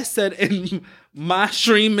said what I said, and my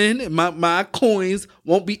streaming and my coins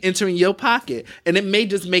won't be entering your pocket, and it may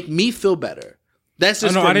just make me feel better. That's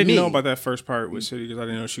just I didn't me. know about that first part with City because I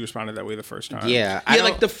didn't know she responded that way the first time. Yeah,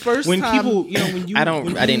 like the first when time, people, when you, I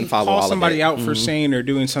didn't follow call all of somebody it. out for saying or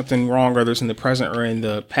doing something wrong, whether it's in the present or in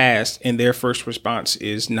the past, and their first response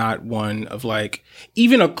is not one of like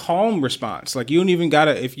even a calm response. Like you don't even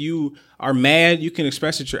gotta. If you are mad, you can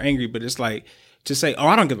express that you're angry, but it's like to say, "Oh,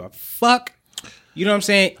 I don't give a fuck." You know what I'm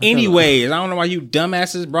saying? Anyways, I don't know why you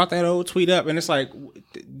dumbasses brought that old tweet up, and it's like,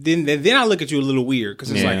 then I look at you a little weird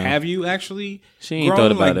because it's like, have you actually? She ain't grown?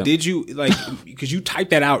 thought about like, it. Did you like? Because you typed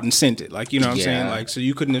that out and sent it, like you know what I'm saying? Like, so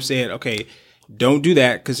you couldn't have said, okay, don't do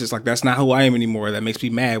that because it's like that's not who I am anymore. That makes me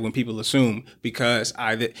mad when people assume because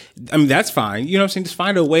I mean that's fine. You know what I'm saying? Just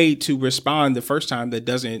find a way to respond the first time that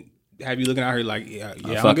doesn't have you looking out here like, I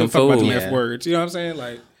don't give a fuck about them F words. You know what I'm saying?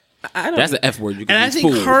 Like. That's an F word. You can and I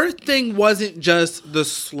think her thing wasn't just the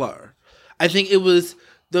slur. I think it was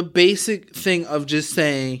the basic thing of just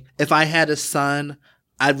saying, if I had a son,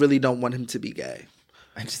 I really don't want him to be gay.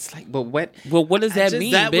 I'm just like, but what? Well, what does that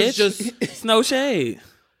mean, that bitch? was just it's no shade.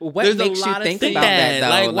 What There's makes a you lot of think things about that? Though?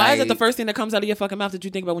 Like, why is it the first thing that comes out of your fucking mouth that you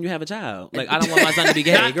think about when you have a child? Like, I don't want my son to be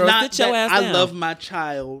gay. Girl, sit your ass down. I love my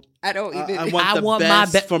child. I don't even. I want the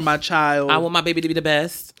best for my child. I want my baby to be the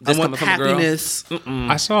best. I want happiness.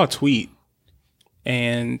 I saw a tweet,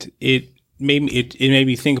 and it made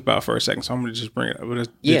me think about it for a second. So I'm gonna just bring it up. But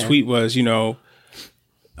the tweet was,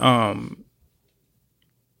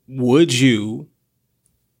 would you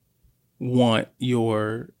want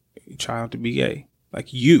your child to be gay?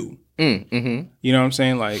 Like you, you know what I'm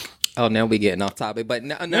saying? Like, oh, now we getting off topic, but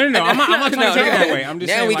no. I'm not trying to take it that way. I'm just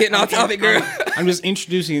now saying, we like, getting off topic, girl. I'm just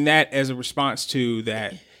introducing that as a response to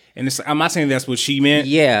that, and it's, I'm not saying that's what she meant.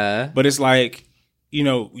 Yeah, but it's like,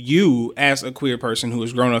 you as a queer person who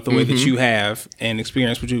has grown up the way that you have and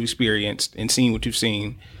experienced what you've experienced and seen what you've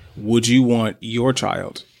seen, would you want your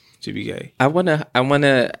child to be gay? I want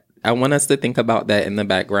us to think about that in the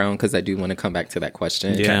background because I do want to come back to that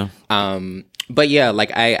question. Yeah. But yeah,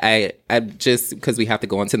 like I just because we have to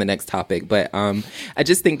go on to the next topic, but I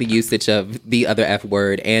just think the usage of the other F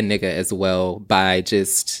word and nigga as well by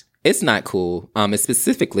just It's not cool. It's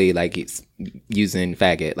specifically like it's using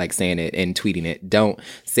faggot, like saying it and tweeting it. Don't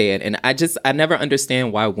say it. And I never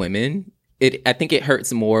understand why women. I think it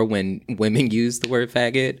hurts more when women use the word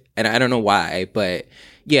faggot, and I don't know why, but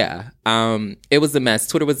yeah, it was a mess.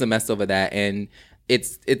 Twitter was a mess over that, and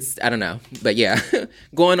it's I don't know, but yeah.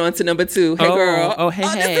 Going on to number 2. Hey girl. Oh, hey.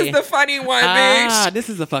 This is the funny one, bitch. This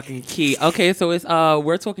is a fucking key. Okay, so it's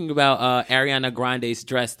we're talking about Ariana Grande's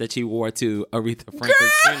dress that she wore to Aretha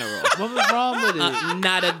Franklin's funeral. What was wrong with it?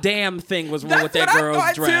 Not a damn thing was wrong with That's that what I girl's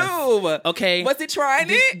thought, dress. too. Okay, Was it trying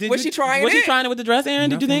it? Was she trying it? Was she trying it with the dress, Aaron?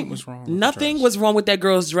 Did you Nothing think? was wrong with the Nothing dress. was wrong with that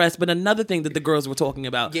girl's dress. But another thing that the girls were talking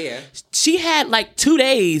about. Yeah. She had like 2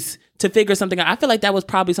 days to figure something out. I feel like that was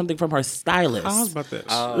probably something from her stylist. How's about this?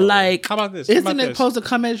 Like, How about this? Isn't it supposed to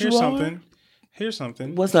come as Here's you something. Here's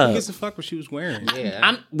something. What's Who up? gives a fuck what she was wearing?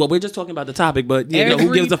 Yeah. we're just talking about the topic, but you know,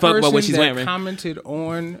 who gives a fuck about what she's that wearing? commented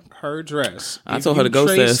on her dress. I if told her you to go,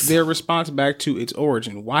 trace sis. their response back to its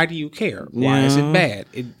origin. Why do you care? Why is it bad?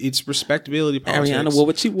 It's respectability politics. Ariana wore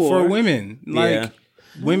what she wore. for women. Like Yeah.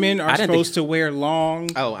 women are didn't supposed to wear long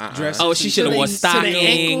uh-uh. dresses. Oh, she should have To worn the stockings.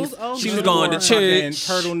 ankles? Oh, She no. was going to fucking church.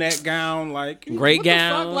 turtleneck gown, like Great what the fuck?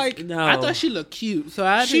 gown. Like No. I thought she looked cute, so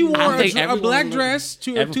I she didn't. wore I think a everyone black looked- dress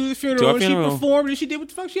to every- the to funeral, her and she funeral. performed and she did what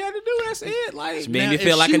the fuck she had to do. That's it. Like Made Now, me if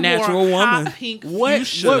feel like she a wore natural hot woman. pink What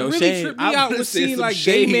fuchsia, what no really shade. tripped me I'm out gonna was say seeing some like gay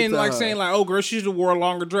shade men to like her. saying like, "Oh, girl, she should have wore a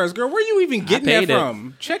longer dress." Girl, where you even getting that paid it.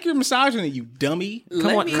 from? Check your misogyny, you dummy.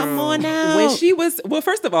 Come on now. When she was, well,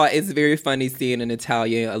 first of all, it's very funny seeing an Italian,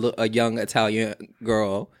 a young Italian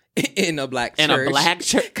girl in a black church. In a black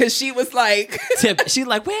church. Because she was like, She's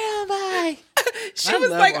like, where am I? she I was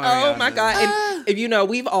love like, Ariana. oh my God. And if you know,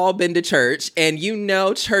 we've all been to church, and you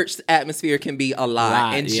know, church atmosphere can be a lot.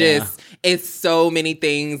 Right, and yeah. just, it's so many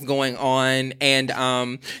things going on. And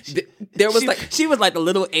there was She was like the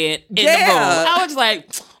little ant in the Yeah. room. I was like,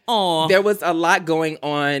 oh. there was a lot going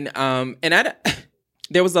on,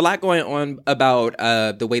 there was a lot going on about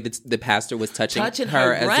the way that the pastor was touching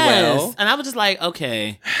her as breast. well. And I was just like,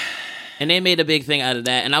 okay. And they made a big thing out of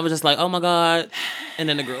that. And I was just like, oh my God. And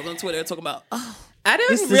then the girls on Twitter talking about, oh. I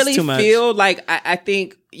This didn't is really too much. feel like I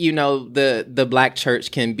think, you know, the black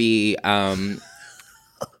church can be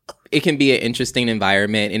it can be an interesting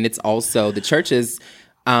environment, and it's also, the church is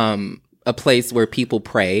a place where people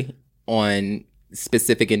pray on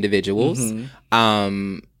specific individuals.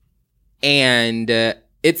 And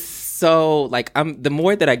it's so like, the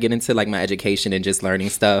more that I get into like my education and just learning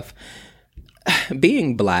stuff,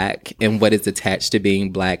 being black and what is attached to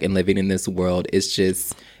being black and living in this world is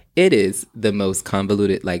just, it is the most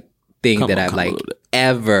convoluted like thing that I've like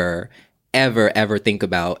ever think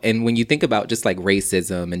about. And when you think about just like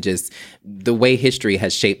racism and just the way history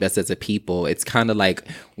has shaped us as a people, it's kind of like,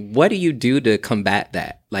 what do you do to combat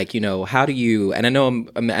that? Like, you know, how do you, and I know,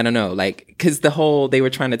 I don't know, like, because they were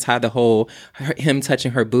trying to tie the whole, him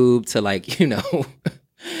touching her boob to like, you know,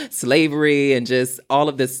 slavery and just all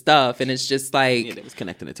of this stuff. And it's just like, Yeah, they was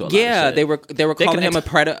connecting it to a lot yeah, of shit. they were calling him a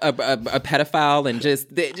pedophile, and just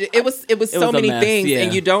it was so was a many mess, things, yeah.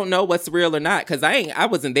 and you don't know what's real or not, because I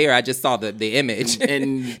wasn't there. I just saw the image,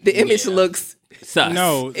 And the image yeah. looks Sus.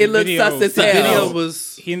 No, it looks sus as The hell. video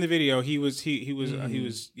was. he in the video. He was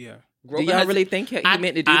yeah. Do y'all really think he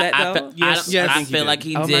meant to do that though? Yes, I I think he feel did. like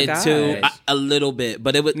he Oh my did gosh. too, a little bit,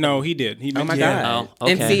 but it was No, he did. He Oh my yeah. god! Oh,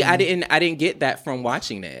 okay. And see, I didn't get that from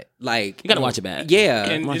watching it. Like, you gotta watch it back. yeah,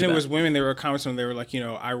 And Watch there it was back. women. They were commenting. They were like, you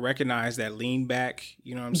know, I recognize that lean back.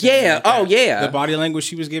 You know what I'm saying? Yeah. Like Oh, that- yeah. The body language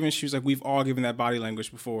she was giving. She was like, we've all given that body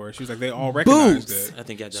language before. She was like, they all recognized Boobs. it. I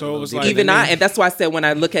think y'all so. It was definitely like even and that's why I said when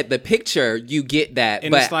I look at the picture, you get that.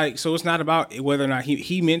 And but it's like, so it's not about whether or not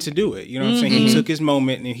he meant to do it. You know what I'm saying? He took his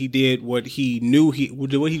moment and he did what he knew he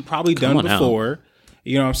would do, what he'd probably done on now. before.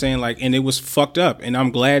 You know what I'm saying? Like, and it was fucked up. And I'm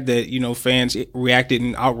glad that, you know, fans reacted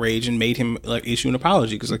in outrage and made him like issue an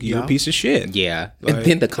apology, because like, you're a piece of shit. yeah, Like- and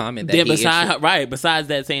then the comment that Then he besides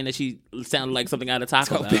that, saying that she sounded like something out of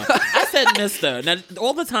Taco Bell. I said Mister. Now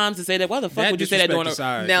all the times to say that, why the fuck That would you say that during disrespect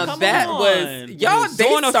a aside. Now Come that on. was y'all. They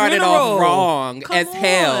During a started funeral. off wrong Come as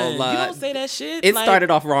hell. on. You don't say that shit. It like, started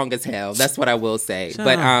off wrong as hell. That's what I will say.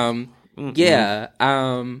 But yeah,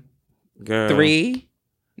 girl.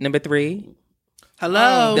 number 3.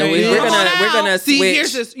 Hello. Then bitch. we're gonna See, switch.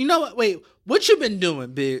 here's this. You know what? Wait, what you been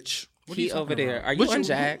doing, bitch? He over there. Are you What on you-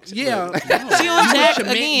 Jack? Yeah. She on You Jack with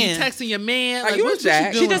your man, again. you texting your man. Are like, you what on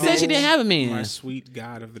Jack? you She doing, just said she bitch? didn't have a My man. sweet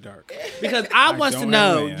God of the dark. Because I want don't to know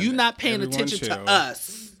have a man. you not paying Everyone attention to chill.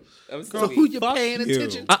 us. I'm So who you paying you.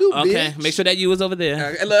 attention to, bitch? Okay, make sure that you was over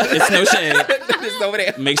there. Look, It's no shade. it's over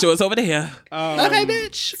there. Make sure it's over there. Okay,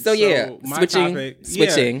 bitch. So yeah, my switching. topic- yeah.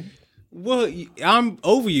 Switching. Well, I'm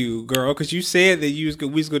over you, girl, because you said that we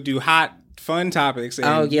was gonna do hot, fun topics. And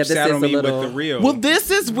Oh, yeah, you this sat is on a me little- with the real. Well,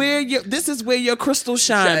 this is where your crystals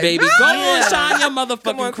shine, baby. Go on, shine your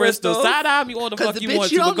motherfucking on, crystals. crystals. Side eye me all the 'Cause fuck the you bitch,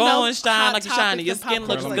 want you to, but don't go know on, shine hot like you're shining. Your topics and skin pop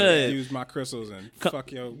looks culture. good. Use my crystals and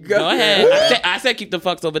fuck yo. Go ahead. I said keep the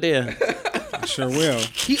fucks over there. I sure will.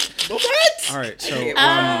 What? All right,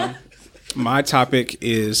 so my topic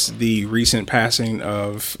is the recent passing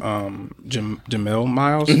of Jamel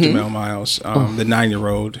Miles. Jamel Miles, the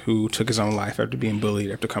 9-year-old who took his own life after being bullied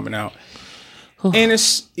after coming out. And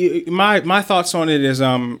it's my thoughts on it is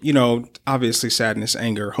obviously sadness,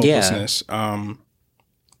 anger, hopelessness,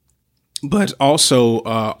 but also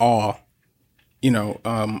awe,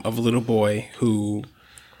 of a little boy who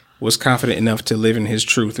was confident enough to live in his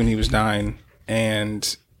truth when he was dying.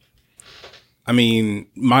 And I mean,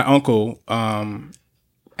 my uncle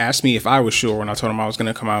asked me if I was sure when I told him I was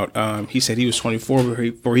going to come out. He said he was 24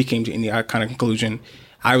 before he came to any kind of conclusion.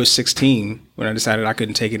 I was 16 when I decided I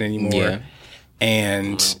couldn't take it anymore. Yeah.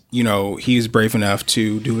 And, he was brave enough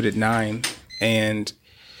to do it at 9. And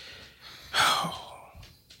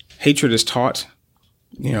hatred is taught.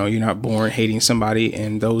 You're not born hating somebody.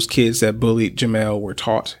 And those kids that bullied Jamel were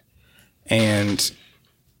taught. And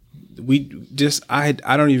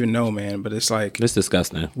I don't even know, man, but it's like, It's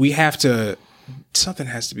disgusting. something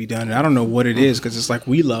has to be done. And I don't know what it is, because it's like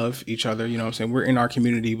we love each other, you know what I'm saying? We're in our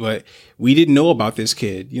community, but we didn't know about this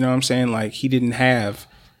kid, you know what I'm saying? Like, he didn't have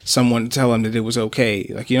someone to tell him that it was okay.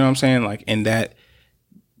 Like, you know what I'm saying? Like, and that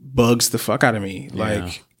bugs the fuck out of me.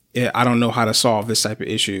 Like, I don't know how to solve this type of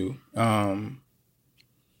issue. And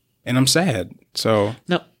I'm sad. So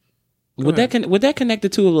No. Would that connect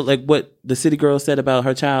it to like what the city girl said about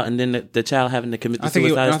her child, and then the child having to commit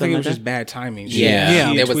suicide? I think it was just bad timing.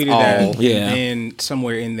 Yeah. She It was tweeted all- that, Yeah. and then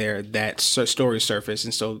somewhere in there that story surfaced,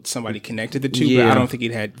 and so somebody connected the two. Yeah. But I don't think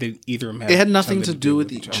either of them. It had nothing to do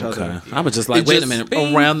with each other. I was just like, It wait a just- minute.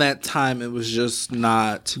 Around that time, it was just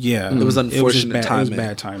not. Yeah, It was unfortunate It was timing.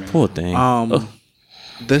 bad timing. Poor thing.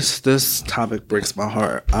 This topic breaks my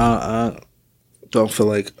heart. I don't feel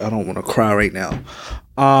like I don't want to cry right now.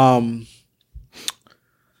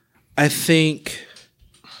 I think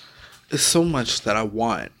there's so much that I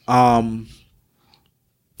want. I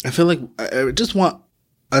feel like I just want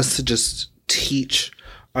us to just teach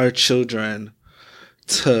our children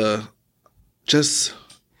to just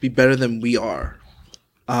be better than we are.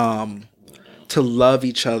 To love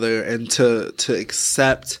each other and to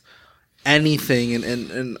accept anything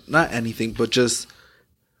and not anything, but just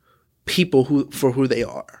people for who they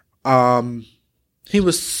are. He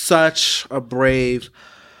was such a brave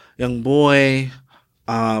young boy,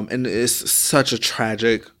 and it's such a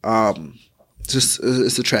tragic,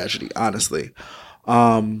 it's a tragedy, honestly.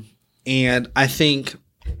 And I think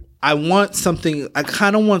I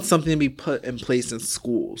kind of want something to be put in place in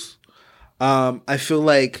schools. I feel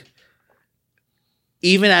like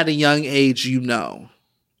even at a young age,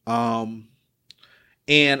 and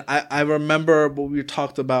I remember what we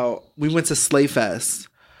talked about, we went to Slayfest,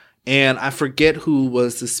 and I forget who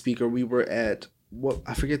was the speaker. We were at,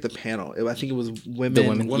 I forget the panel. I think it was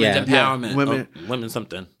women. Women's empowerment. Women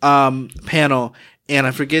something. Panel. And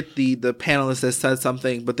I forget the panelist that said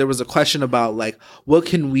something, but there was a question about like, what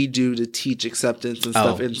can we do to teach acceptance and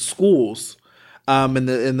stuff in schools? And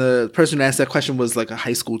the person who asked that question was like a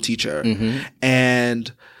high school teacher.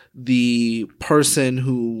 And the person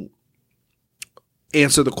who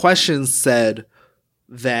answered the question said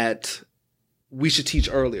that we should teach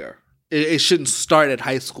earlier. It shouldn't start at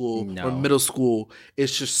high school or middle school. It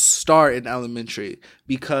should start in elementary,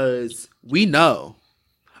 because we know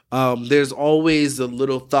there's always a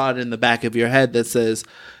little thought in the back of your head that says,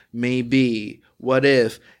 maybe, what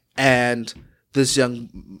if? And this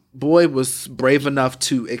young boy was brave enough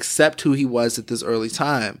to accept who he was at this early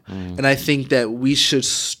time. And I think that we should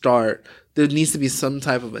start. There needs to be some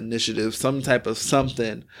type of initiative, some type of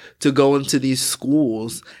something to go into these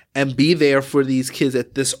schools and be there for these kids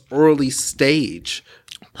at this early stage.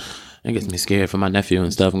 It gets me scared for my nephew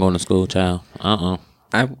and stuff. I'm going to school, child.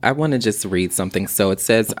 I want to just read something. So it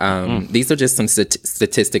says, these are just some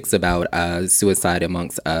statistics about suicide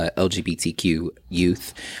amongst LGBTQ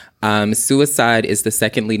youth. Suicide is the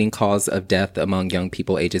second leading cause of death among young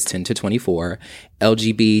people ages 10 to 24.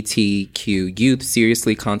 LGBTQ youth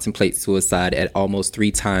seriously contemplate suicide at almost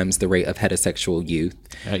 3 times the rate of heterosexual youth.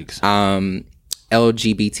 Yikes.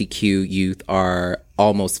 LGBTQ youth are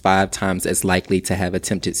almost 5 times as likely to have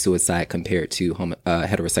attempted suicide compared to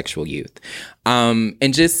heterosexual youth.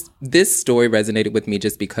 And just this story resonated with me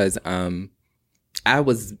just because I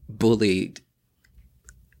was bullied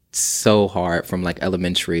so hard from like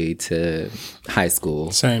elementary to high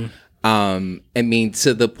school. Same. I mean,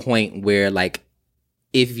 to the point where like,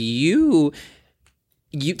 if you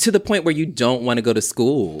to the point where you don't want to go to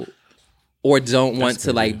school or don't want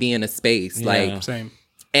to like be in a space like Same.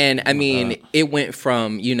 and I mean it went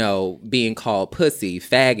from being called pussy,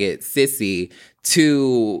 faggot, sissy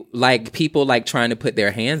to like people like trying to put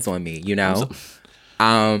their hands on me, Girl.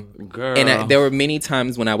 and there were many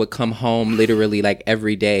times when I would come home literally like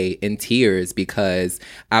every day in tears because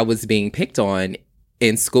I was being picked on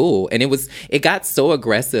in school. And it got so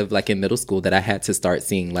aggressive like in middle school that I had to start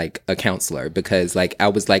seeing like a counselor because like I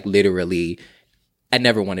was like literally, I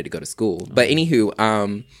never wanted to go to school. But anywho,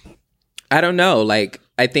 I don't know. Like,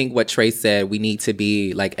 I think what Trey said, we need to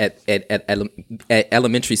be like at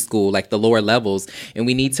elementary school, like the lower levels, and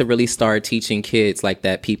we need to really start teaching kids like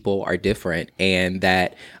that people are different, and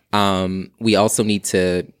that we also need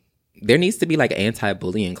to. There needs to be like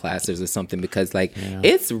anti-bullying classes or something because like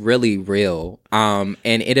it's really real, and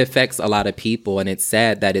it affects a lot of people, and it's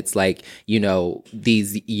sad that it's like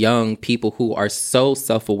these young people who are so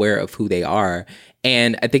self-aware of who they are.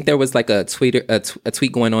 And I think there was like a tweet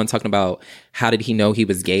going on talking about how did he know he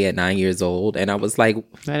was gay at 9 years old, and I was like,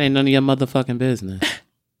 that ain't none of your motherfucking business.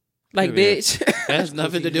 Like, bitch, That has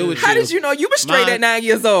nothing to do with you. how did you know you were straight at 9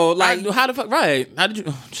 years old? Like, how the fuck? Right? How did you?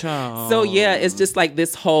 Oh, child. so yeah, it's just like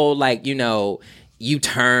this whole like you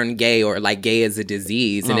turn gay or like gay is a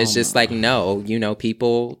disease, and it's just like no,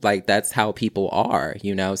 people like that's how people are,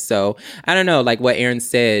 So I don't know, like what Aaron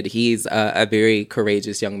said, he's a very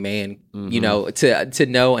courageous young man, to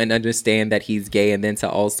know and understand that he's gay, and then to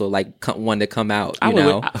also like want to come out,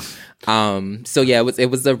 so yeah, it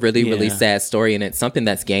was a really really sad story, and it's something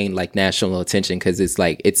that's gained like national attention because it's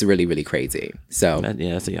like it's really really crazy. So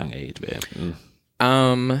that's a young age, man.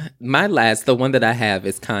 My last, the one that I have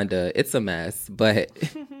is it's a mess, but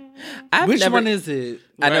Which one is it?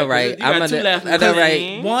 I know, right? You got two left. I know,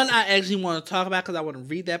 right? One I actually want to talk about because I want to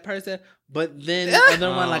read that person, but then the other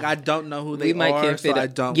one, like I don't know who they are, so I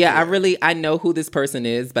don't. Yeah, care. I know who this person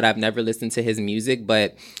is, but I've never listened to his music.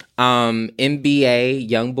 But NBA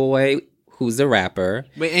Youngboy, who's a rapper.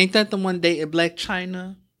 Wait, ain't that the one dating Black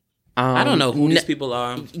China? I don't know who these people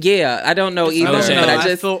are. Yeah, I don't know either. Okay. But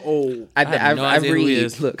I feel old. I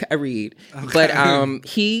read. Look, I read. Okay. But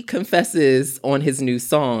he confesses on his new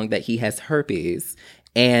song that he has herpes,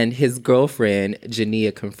 and his girlfriend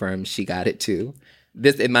Jania confirms she got it too.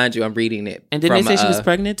 This, and mind you, I'm reading it. And did they say she was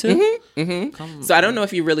pregnant too? So I don't know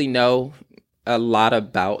if you really know a lot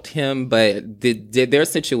about him, but did their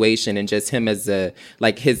situation and just him as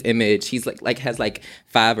his image, he's like has like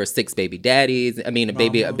 5 or 6 baby daddies. I mean,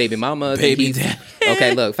 baby mamas.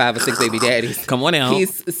 Okay, look, 5 or 6 baby daddies. Come on now.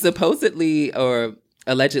 He's supposedly or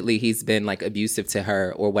allegedly he's been like abusive to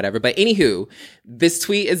her or whatever. But anywho, this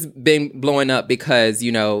tweet has been blowing up because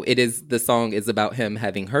the song is about him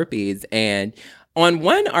having herpes, and on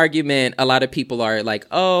one argument, a lot of people are like,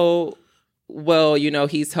 oh, well,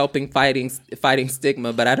 he's helping fighting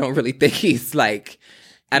stigma, but I don't really think he's like,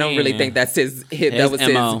 I don't really think that's his that was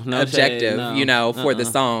MO. his No objective, shade, for the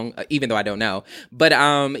song, even though I don't know. But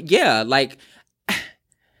yeah, like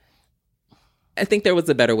I think there was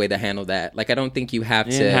a better way to handle that. Like I don't think you have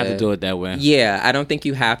didn't have to do it that way. Yeah, I don't think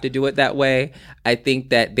you have to do it that way. I think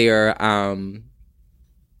that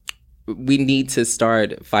we need to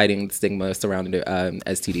start fighting stigma surrounding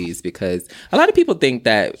STDs, because a lot of people think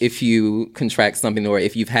that if you contract something or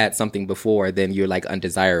if you've had something before, then you're like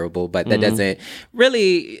undesirable, but that doesn't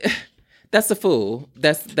really. That's a fool.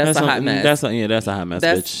 That's a hot mess. That's a hot mess,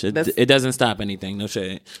 bitch. It doesn't stop anything. No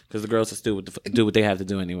shade, because the girls will still do what they have to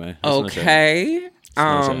do anyway. That's okay.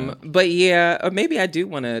 But yeah, or maybe I do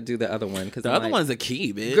want to do the other one because the other one's a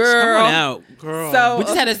key, bitch. Girl, come on out, girl. So we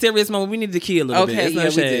just had a serious moment. We need the key a little bit. Okay, yeah,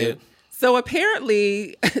 we did. So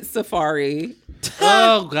apparently, Safari.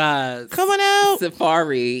 Oh God, come on out.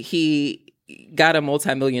 Safari. He got a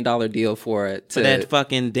multi-million-dollar deal for that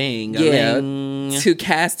fucking ding. To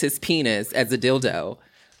cast his penis as a dildo.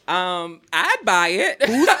 I'd buy it.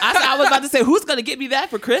 I was about to say, who's gonna get me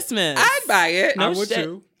that for Christmas? I'd buy it. No I would shit.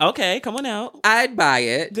 too. Okay, come on out. I'd buy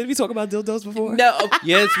it. Did we talk about dildos before? No.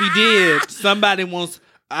 Yes, we did. Somebody wants.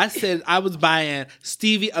 I said I was buying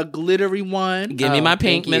Stevie a glittery one. Give me my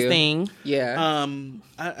pink, thank Miss you. Thing. Yeah.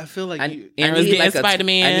 I feel like Aaron's need getting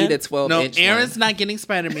Spider-Man. I need a 12-inch No, Aaron's one. not getting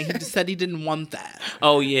Spider-Man. He just said he didn't want that.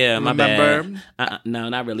 Oh yeah, my Remember? bad. No,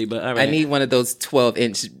 not really, but all right. I need one of those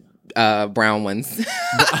 12-inch brown ones.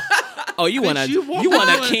 Oh, you want a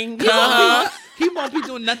King Kong? He won't be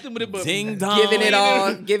doing nothing with it but Ding dong.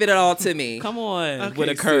 Give it all to me. Come on, Okay, with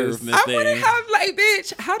a curve, sis. Miss I want to Thing. have like,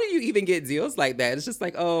 bitch. How do you even get deals like that? It's just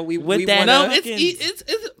like, oh, we With want that- No, Fucking- it's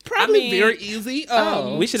probably I mean, very easy.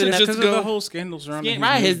 we should have Because just of the go. whole scandals around Yeah, his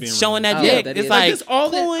right, news his being showing that released. dick. that It's is. like it's all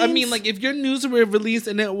that, I coins. mean, like if your news were released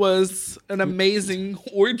and it was an amazing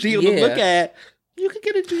ordeal to Yeah. look at, you could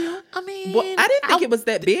get a deal. I mean, Well, I didn't think it was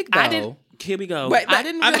that big though. I didn't. Here we go. Wait, I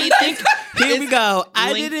didn't I really mean, think. Here we go.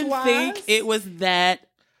 I didn't lengthwise? think it was that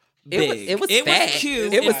big. It was fat.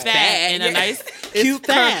 cute. It was and fat, and yeah. a nice It's cute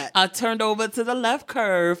fat. curve. Turned over to the left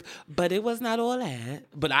curve, but it was not all that.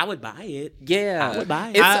 But I would buy it. Yeah, I would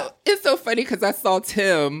buy it. It's so funny because I saw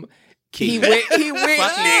Tim. He went. Fucking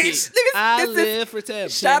Bitch, Keith. I this is- live for Tim.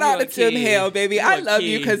 Shout out to you a Tim kid. Hale, baby. You I a love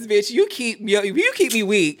you kid. because, bitch, you keep me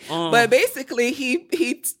weak. But basically, he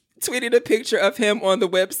tweeted a picture of him on the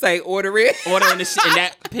website ordering. Ordering the shit, and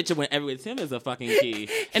that picture went everywhere. Tim is a fucking key.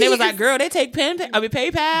 And it was like, girl, they take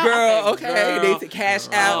PayPal. Girl, I okay. said, They take Cash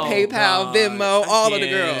Out, Oh, PayPal, God. Venmo, all of the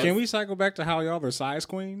Yeah. girls. Can we cycle back to how y'all are size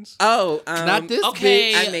queens? Oh, Not this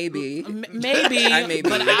Okay, I may be. Maybe, I may be.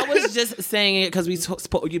 but I was just saying it because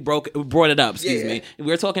you brought it up. Excuse Yeah. me. We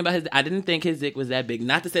were talking about his. I didn't think his dick was that big.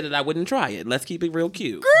 Not to say that I wouldn't try it. Let's keep it real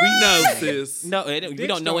cute. We know, sis. No, we Dicks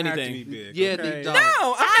don't know have to anything. be big, Yeah, okay? they don't.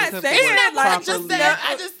 No, I'm not saying It's like I just said.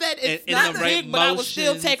 I just said it's in not the right big, but I would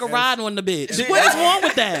still motions. take a ride on the bitch. As What is wrong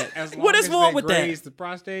with that? As long What is as wrong they with graze that? the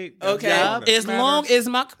prostate. Okay. that's all that As long matters. as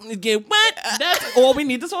my get what? That's all we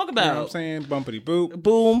need to talk You know what I'm about. saying? Bumpity boop.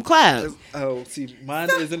 Boom, clap. Oh, see, mine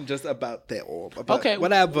isn't just about that all. But Okay.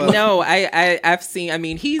 whatever. No, I've seen. I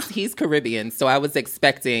mean, he's Caribbean, so I was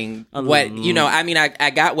expecting what I mean, I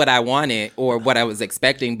got what I wanted or what I was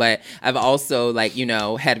expecting, but I've also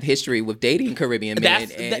had a history with dating Caribbean men.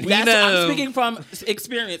 That's We I'm know. speaking from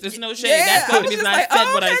experience. It's no shade. Yeah, That's the I only was reason just I like, said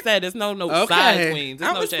oh, what I okay. said. There's no Okay. size queens. There's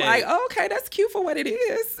I no was shade. like, oh, okay, that's cute for what it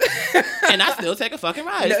is. And I still take a fucking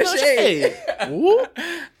ride. No It's no shade. shade.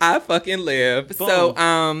 I fucking live. Boom. So,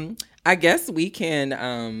 I guess we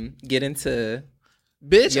can get into.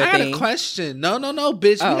 Bitch, Your I got thing. a question. No,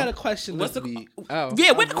 bitch. Oh. We got a question What's this the- week. Oh,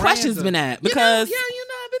 Yeah, where the questions been at? Because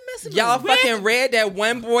I've been messing y'all with fucking read that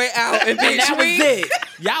one boy out and and that was bitch it.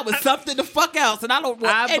 Y'all was something the fuck else, and I don't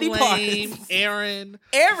want I any blame parts. Aaron.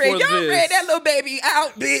 Aaron, for y'all this. read that little baby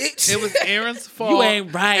out, bitch. It was Aaron's fault.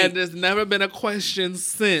 ain't right. And there's never been a question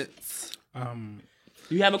since.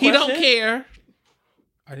 You have a He question? don't care.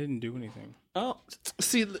 I didn't do anything. Oh,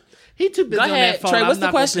 See, he too busy Go on ahead, that phone. Trey, I'm what's the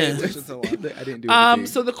not gonna question? pay attention to him. I didn't do anything.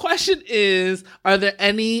 So the question is: are there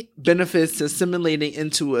any benefits to assimilating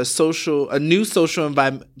into a new social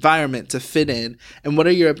environment to fit in? And what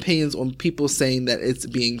are your opinions on people saying that it's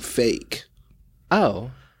being fake?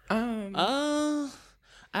 Oh.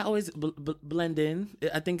 I always blend in.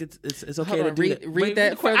 I think it's okay Hold to on, do read- that. read that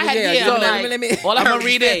the que- further. I had- Yeah, yeah, so I'm like, let me- all I I'm heard gonna was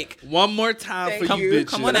read fake. it one more time for you bitches.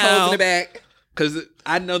 Come on Put the holes now. in the back. Because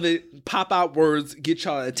I know that pop out words get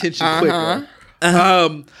y'all attention Uh-huh.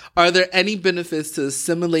 quicker. Are there any benefits to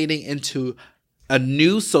assimilating into a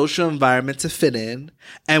new social environment to fit in?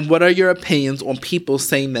 And what are your opinions on people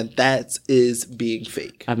saying that is being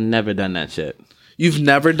fake? I've never done that shit. You've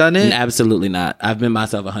never done it? Absolutely not. I've been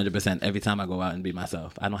myself 100% every time I go out and be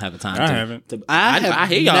myself. I don't have the time. I haven't. I have I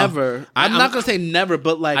hear y'all. never. I'm not going to say never,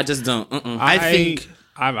 but like, I just don't. I think.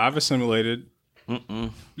 I've assimilated.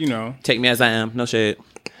 You know, Take me as I am. No shade.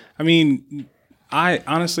 I mean, I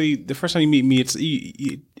honestly, the first time you meet me, it's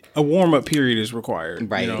a warm up period is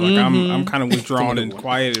required. Right. You know, like I'm kind of withdrawn and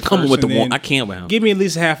quiet. At Come on first, with the and warm. then I can't wear 'em. Give me at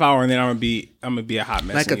least a half hour, and then I'm gonna be a hot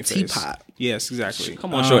mess. Like in a your face. teapot. Yes, exactly.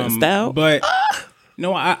 Come on, short and stout. But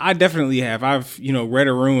no, I definitely have. I've read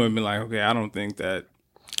a room and been like, okay, I don't think that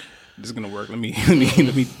this is gonna work. Let me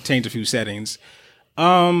change a few settings.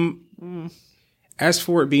 As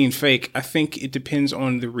for it being fake, I think it depends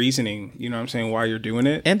on the reasoning. You know what I'm saying? Why you're doing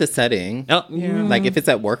it. And the setting. Oh, Like if it's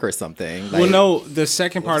at work or something. Like, Well, no, the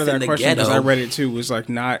second part of in that the question, because I ghetto. read it too, was like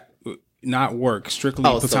not work, strictly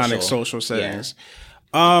Oh, platonic social. social settings.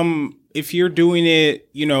 If you're doing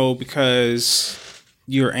it, because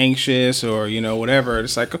you're anxious or whatever,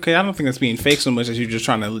 it's like, okay, I don't think that's being fake so much as you're just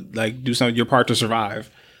trying to like do something your part to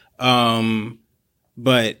survive.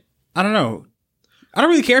 But I don't know. I don't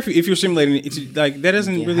really care if you're simulating it. It's like that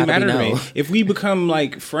doesn't really how do we matter to me. know? If we become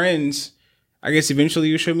like friends, I guess eventually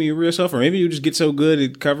you show me your real self, or maybe you just get so good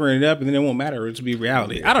at covering it up, and then it won't matter. It'll be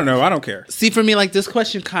reality. I don't know. I don't care. See, for me, like this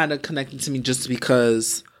question kind of connected to me just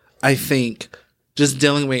because I think just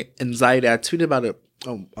dealing with anxiety. I tweeted about it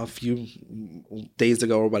a few days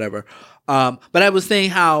ago or whatever. But I was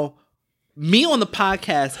saying how me on the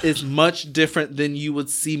podcast is much different than you would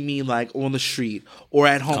see me like on the street or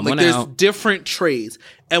at home. Come Like on there's out. different traits.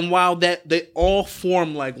 And while that they all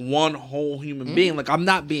form like one whole human being, like I'm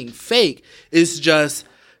not being fake. It's just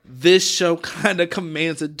this show kind of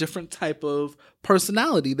commands a different type of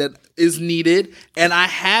personality that is needed, and I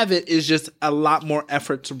have it. Is just a lot more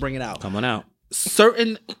effort to bring it out. Come on out.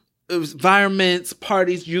 Certain environments,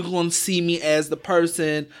 parties, you're going to see me as the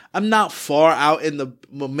person. I'm not far out in the,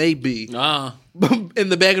 well, maybe in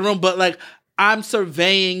the back of the room, but like I'm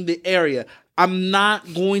surveying the area. I'm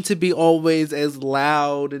not going to be always as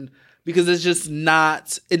loud, and because it's just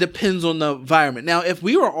not, it depends on the environment. Now, if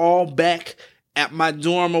we were all back at my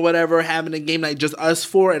dorm or whatever, having a game night, just us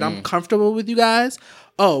four, and I'm comfortable with you guys,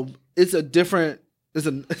 it's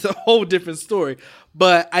a whole different story.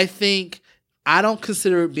 But I think I don't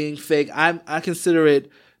consider it being fake. I consider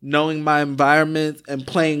it knowing my environment and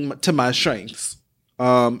playing to my strengths.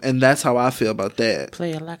 And that's how I feel about that.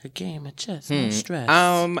 Play it like a game of chess, no stress.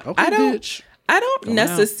 Okay, I don't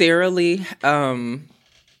necessarily.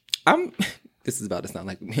 This is about to sound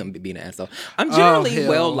like him being an asshole. I'm generally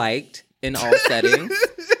well liked in all settings.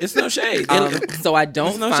 It's no shade. So I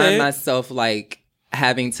don't find myself like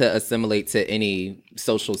having to assimilate to any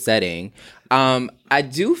social setting. I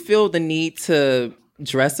do feel the need to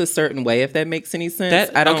dress a certain way, if that makes any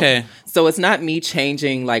sense. Okay. So it's not me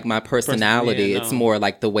changing like my personality. It's more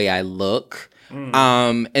like the way I look.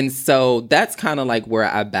 And so that's kind of like where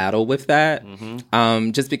I battle with that.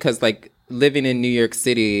 Just because like living in New York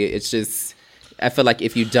City, it's just, I feel like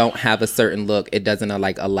if you don't have a certain look, it doesn't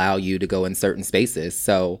like allow you to go in certain spaces.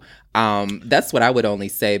 So that's what I would only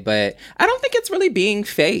say. But I don't think it's really being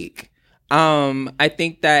fake. I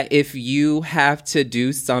think that if you have to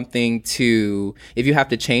do something if you have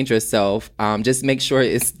to change yourself, just make sure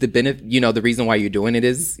it's the the reason why you're doing it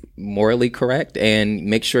is morally correct, and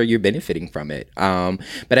make sure you're benefiting from it.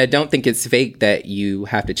 But I don't think it's fake that you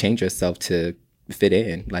have to change yourself to fit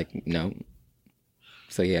in. Like, no.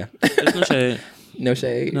 So yeah. There's no shade. No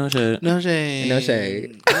shade. No shade. No shade. No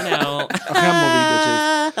shade. I know. Okay,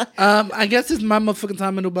 I'm gonna read bitches. I guess it's my motherfucking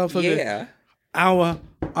time in the motherfucking hour.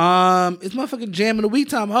 It's motherfucking jam of the week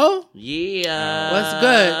time, ho. Yeah. What's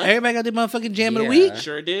good? Everybody got their motherfucking jam of the week?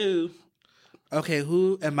 Sure do. Okay,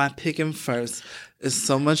 who am I picking first? It's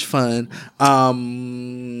so much fun.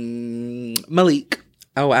 Malik.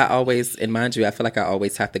 Oh, and mind you, I feel like I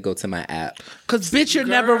always have to go to my app. Cause bitch, you're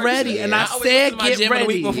never ready. And I said get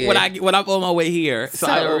ready. When I'm on my way here. So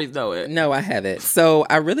I always know it. No, I have it. So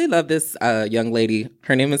I really love this young lady.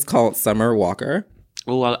 Her name is called Summer Walker.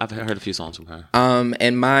 Oh, I've heard a few songs from her.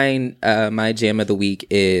 And my jam of the week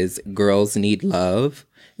is Girls Need Love.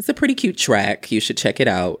 It's a pretty cute track. You should check it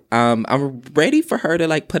out. I'm ready for her to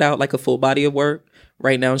like put out like a full body of work.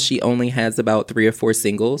 Right now, she only has about 3 or 4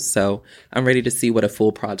 singles, so I'm ready to see what a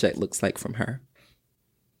full project looks like from her.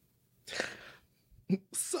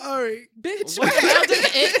 Sorry, bitch. What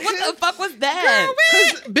the fuck was that?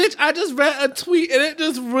 Bitch, I just read a tweet and it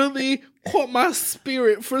just really caught my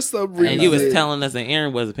spirit for some reason. And you was telling us that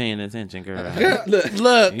Aaron wasn't paying attention, girl.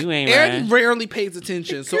 Look, You ain't Aaron right. rarely pays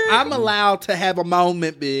attention, so I'm allowed to have a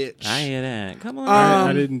moment, bitch. I hear that. Come on.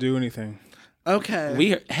 I didn't do anything. Okay.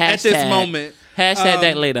 We at this moment. Hashtag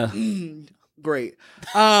that later. Great.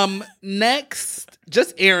 Next,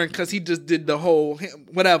 just Aaron, because he just did the whole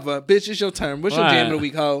whatever. Bitch, it's your turn. What's your jam of the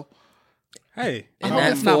week, ho? Hey. And that's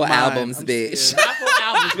that's not full mine. albums, I'm bitch. scared. Not full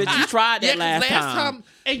albums, bitch. You tried that Yeah, 'cause last time.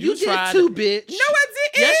 and you did tried too, it. bitch. No, I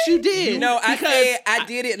didn't. Yes, you did. No, I said I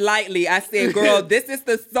did it lightly. I said, girl, this is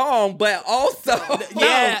the song, but also.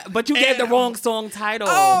 Yeah, but you gave the wrong song title.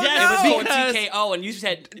 Oh, It was called TKO, and you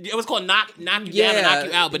said it was called Knock You Down and Knock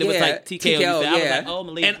You Out, but it was like TKO. You said. I was like, oh,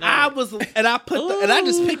 Malik. And I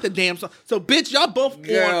just picked the damn song. So, bitch, y'all both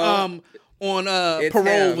Girl. on It's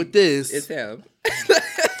parole him. with this. It's him.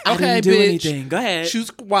 Okay, didn't do bitch. anything. Go ahead.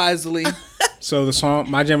 Choose wisely. So the song,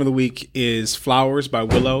 my jam of the week is "Flowers" by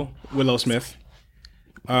Willow Smith.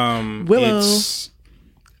 Willow. It's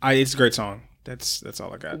a great song. That's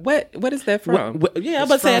all I got. What is that from? Yeah,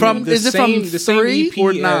 but say from- The is it from 3 EP or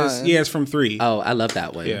as- 9? Yeah, it's from 3. Oh, I love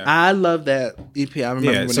that one. Yeah. I love that EP. I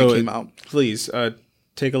remember when it came out. Please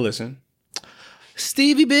take a listen.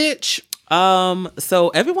 Stevie, bitch. So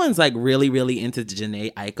everyone's like really, really into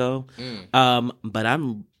Janae Aiko. But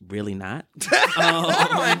I'm really not. This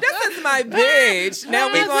is my bitch.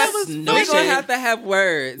 Now we're gonna have to have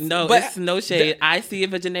words. No, but it's no shade. I see it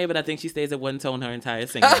for Janae, but I think she stays at one tone her entire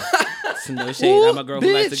singing. It's no shade. I'm a girl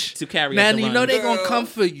who likes to carry Man, up the you know runs. they gonna come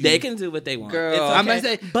for you. They can do what they want. Girl. It's okay. I'm gonna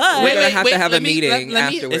say, but We're gonna have to have a meeting let me,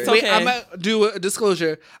 afterwards. It's Wait, okay. I'm gonna do a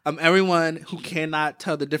disclosure. Everyone who cannot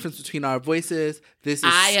tell the difference between our voices, this is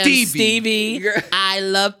I am Stevie. Stevie. Girl.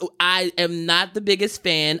 I am not the biggest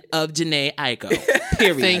fan of Janae Aiko.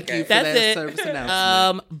 Period. Thank you for That's that it. service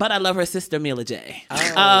announcement. But I love her sister Mila J.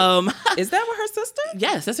 is that what her sister?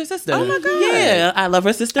 Yes, that's her sister. Oh my God. Yeah, I love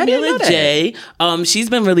her sister I didn't Mila know that. J. She's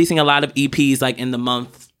been releasing a lot lot of EPs like in the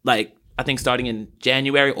month, like I think starting in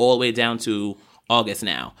January all the way down to August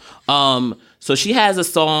now. So she has a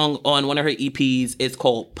song on one of her EPs. It's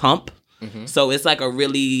called Pump. So it's like a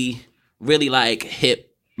really, really like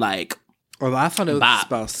hip, like. Well, I thought it was bop.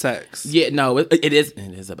 about sex. Yeah, no, it is.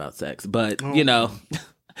 It is about sex, but you know,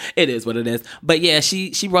 it is what it is. But yeah,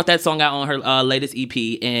 she brought that song out on her latest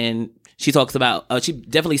EP, and she talks about. She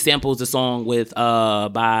definitely samples the song with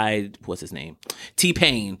by what's his name,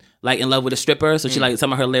 T-Pain, like In Love with a Stripper. So she like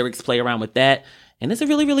some of her lyrics play around with that, and it's a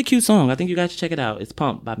really really cute song. I think you guys should check it out. It's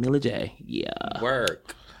Pump by Mila J. Yeah,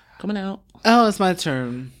 Work. coming out. Oh, it's my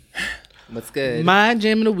turn. What's good? My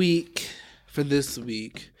jam of the week for this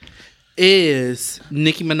week is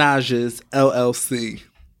Nicki Minaj's LLC.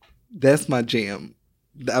 That's my jam.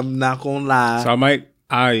 I'm not gonna lie. So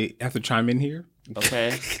I have to chime in here.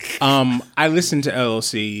 Okay, I listened to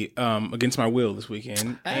LLC against my will this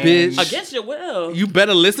weekend. Bitch, against your will. you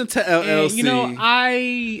better listen to LLC. And, you know,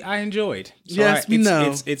 I enjoyed. So Yes, we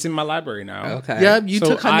know. It's in my library now. Okay. Yep, you So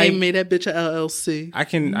took her I- name, and made that bitch a LLC. I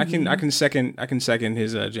can second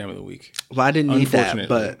his jam of the week. Well, I didn't need that, Unfortunately.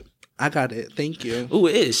 but I got it. Thank you. Ooh,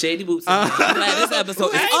 it is Shady Boots. I'm glad this episode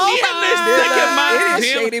is It is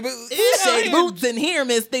Shady Boots. It's Shady Boots in here,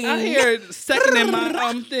 Miss Thing. I hear it second in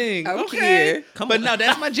my thing. I'm Okay. here. But no,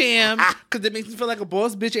 that's my jam because it makes me feel like a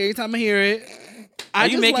boss bitch every time I hear it. Are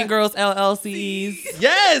you just making like- girls LLCs?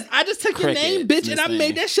 Yes, I just took your Cricket, name, bitch, and I Miss made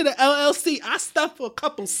Thing. that shit an LLC. I stuffed for a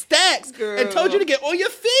couple stacks Girl. and told you to get on your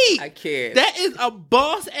feet. I can't. That is a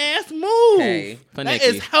boss ass move. Hey, for that Nikki.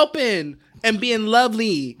 is helping and being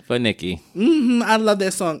lovely. For Nikki. I love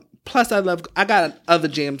that song. Plus, I got other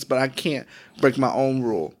jams, but I can't break my own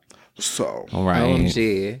rule. So, All right.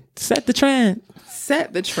 OMG. Set the trend.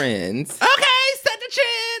 Set the trends. okay, set the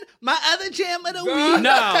trend. My other jam of the week.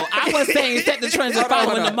 No, I was saying set the trends and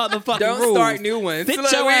following the motherfucking Don't rules. start new ones. Sit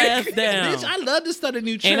Look, your wait. ass down. Bitch, I love to start a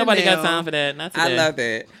new trend. Ain't nobody got now. time for that. Not I today. love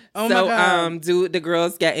it. Oh so, my God. do the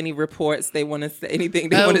girls got any reports they want to say? Anything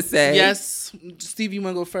they want to say? Yes. Steve, you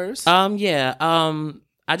want to go first? Yeah.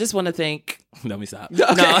 I just want to thank. Let me stop. Okay. No.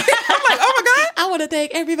 I'm like, oh my God. I want to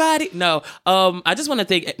thank everybody. No. I just want to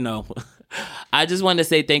thank. No. I just want to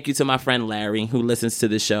say thank you to my friend Larry who listens to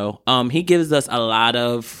the show. He gives us a lot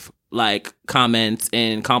of like comments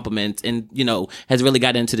and compliments, and you know has really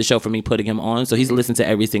got into the show for me putting him on. So he's listened to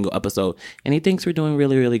every single episode, and he thinks we're doing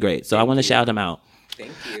really, really great. So I want to shout him out.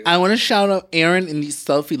 Thank you. I want to shout out Aaron and these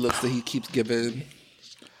selfie looks that he keeps giving.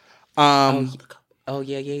 Oh,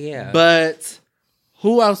 yeah. But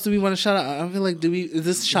who else do we want to shout out? I feel like is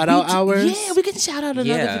this shout out hours? Yeah, we can shout out another.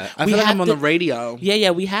 Yeah. I we feel like have I'm on to- the radio.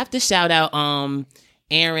 Yeah, we have to shout out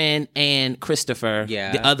Aaron and Christopher,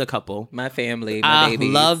 Yeah. the other couple. My family, my I babies.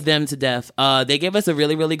 love them to death. They gave us a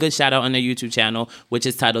really, really good shout out on their YouTube channel, which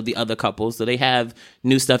is titled The Other Couple. So they have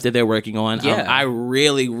new stuff that they're working on. Yeah. I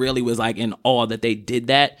really, really was like in awe that they did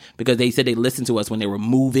that because they said they listened to us when they were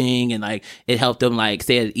moving and like it helped them like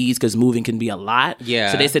stay at ease because moving can be a lot.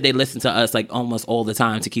 Yeah. So they said they listen to us like almost all the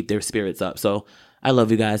time to keep their spirits up. So I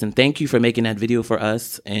love you guys and thank you for making that video for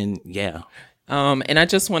us. And yeah. And I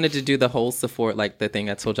just wanted to do the whole support, like the thing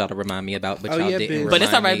I told y'all to remind me about, but Oh, y'all yeah, didn't. bitch. But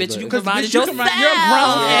it's all right, remind me, bitch. You but- provided Bitch, you yourself. can you're a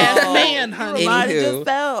grown ass man, honey.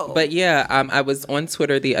 Anywho, but yeah, I was on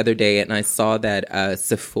Twitter the other day and I saw that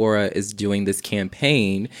Sephora is doing this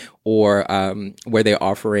campaign or where they're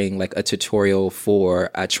offering like a tutorial for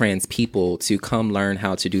trans people to come learn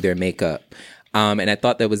how to do their makeup. And I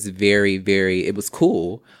thought that was very, very, it was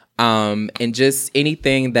cool. And just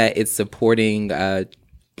anything that is supporting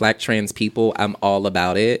Black trans people, I'm all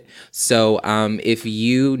about it. So if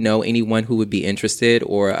you know anyone who would be interested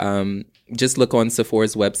or just look on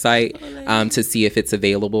Sephora's website to see if it's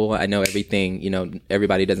available. I know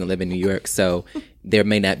everybody doesn't live in New York, so there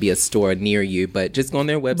may not be a store near you, but just go on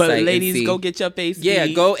their website. But and ladies, see. go get your face Yeah,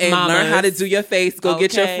 beat. go and learn how to Mamas. do your face. Go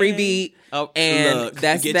get your Okay. free beat. Oh, and look,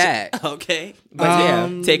 that's get that. Okay. But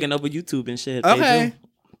yeah. Taking over YouTube and shit. They Okay. do.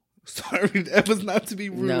 Sorry, that was not to be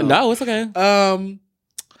rude. No, it's okay.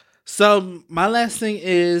 So my last thing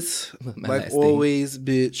is My like last thing. always,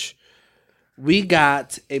 bitch. We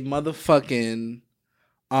got a motherfucking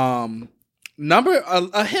number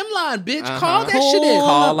a hemline, bitch. Call that shit in.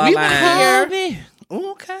 Call our we line. here. me.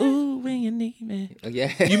 Okay. Ooh, when you need me.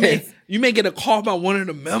 Yeah. You may get a call by one of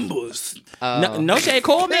the members. No shade.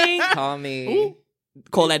 Call me. Call me.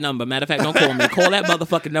 Call that number. Matter of fact, don't call me. Call that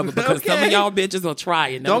motherfucking number because some of Okay. y'all bitches will try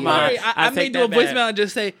it. Never Don't mind. worry. I may take do a that back. voicemail and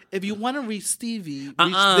just say, if you want to reach Stevie, reach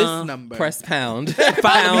this number. Press pound. Follow me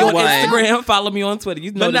Pound on one. Instagram. Follow me on Twitter.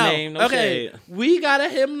 You know But the no, name. No okay. shade. We got a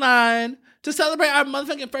hemline to celebrate our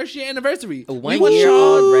motherfucking first year anniversary. 1 year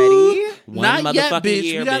already. Not yet, motherfucking bitch.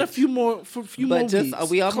 year, We got a bitch. few more But just weeks.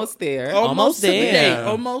 we almost there. Almost to the there. day.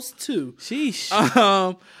 Almost two. Sheesh.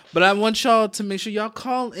 But I want y'all to make sure y'all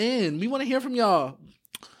call in. We want to hear from y'all.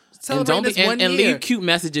 And Celebrate don't this be, 1 and year. leave cute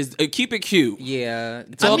messages. Keep it cute. Yeah.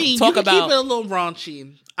 Talk, I mean, talk you can about. keep it a little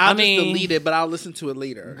raunchy. I'll just delete it, but I'll listen to it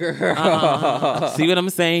later. See what I'm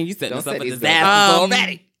saying? You setting Don't us up say for these disaster girls.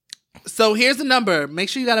 already. So here's the number. Make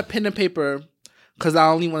sure you got a pen and paper because I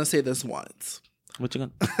only want to say this once. What you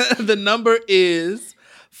gonna? The number is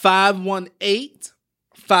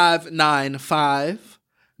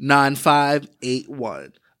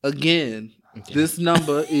 518-595-9581. Again, this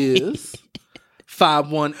number is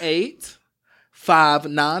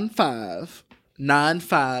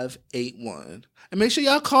 518-595-9581. And make sure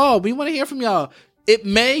y'all call. We want to hear from y'all. It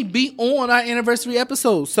may be on our anniversary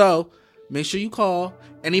episode. So make sure you call.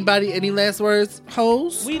 Anybody, any last words,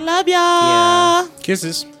 hoes? We love y'all. Yeah.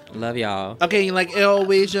 Kisses. Love y'all. Okay, like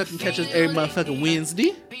always, y'all can catch us every motherfucking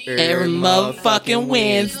Wednesday. Every motherfucking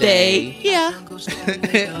Wednesday. Yeah.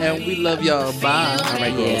 And we love y'all. Bye. All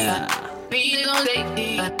right, Yeah. Be on late,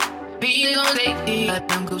 be on late.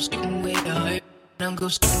 I'm go skin with her. I'm go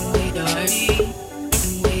skin with her.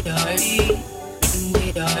 With her.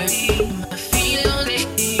 With her. I feel on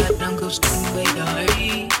late. I'm go skin with her.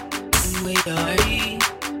 With her.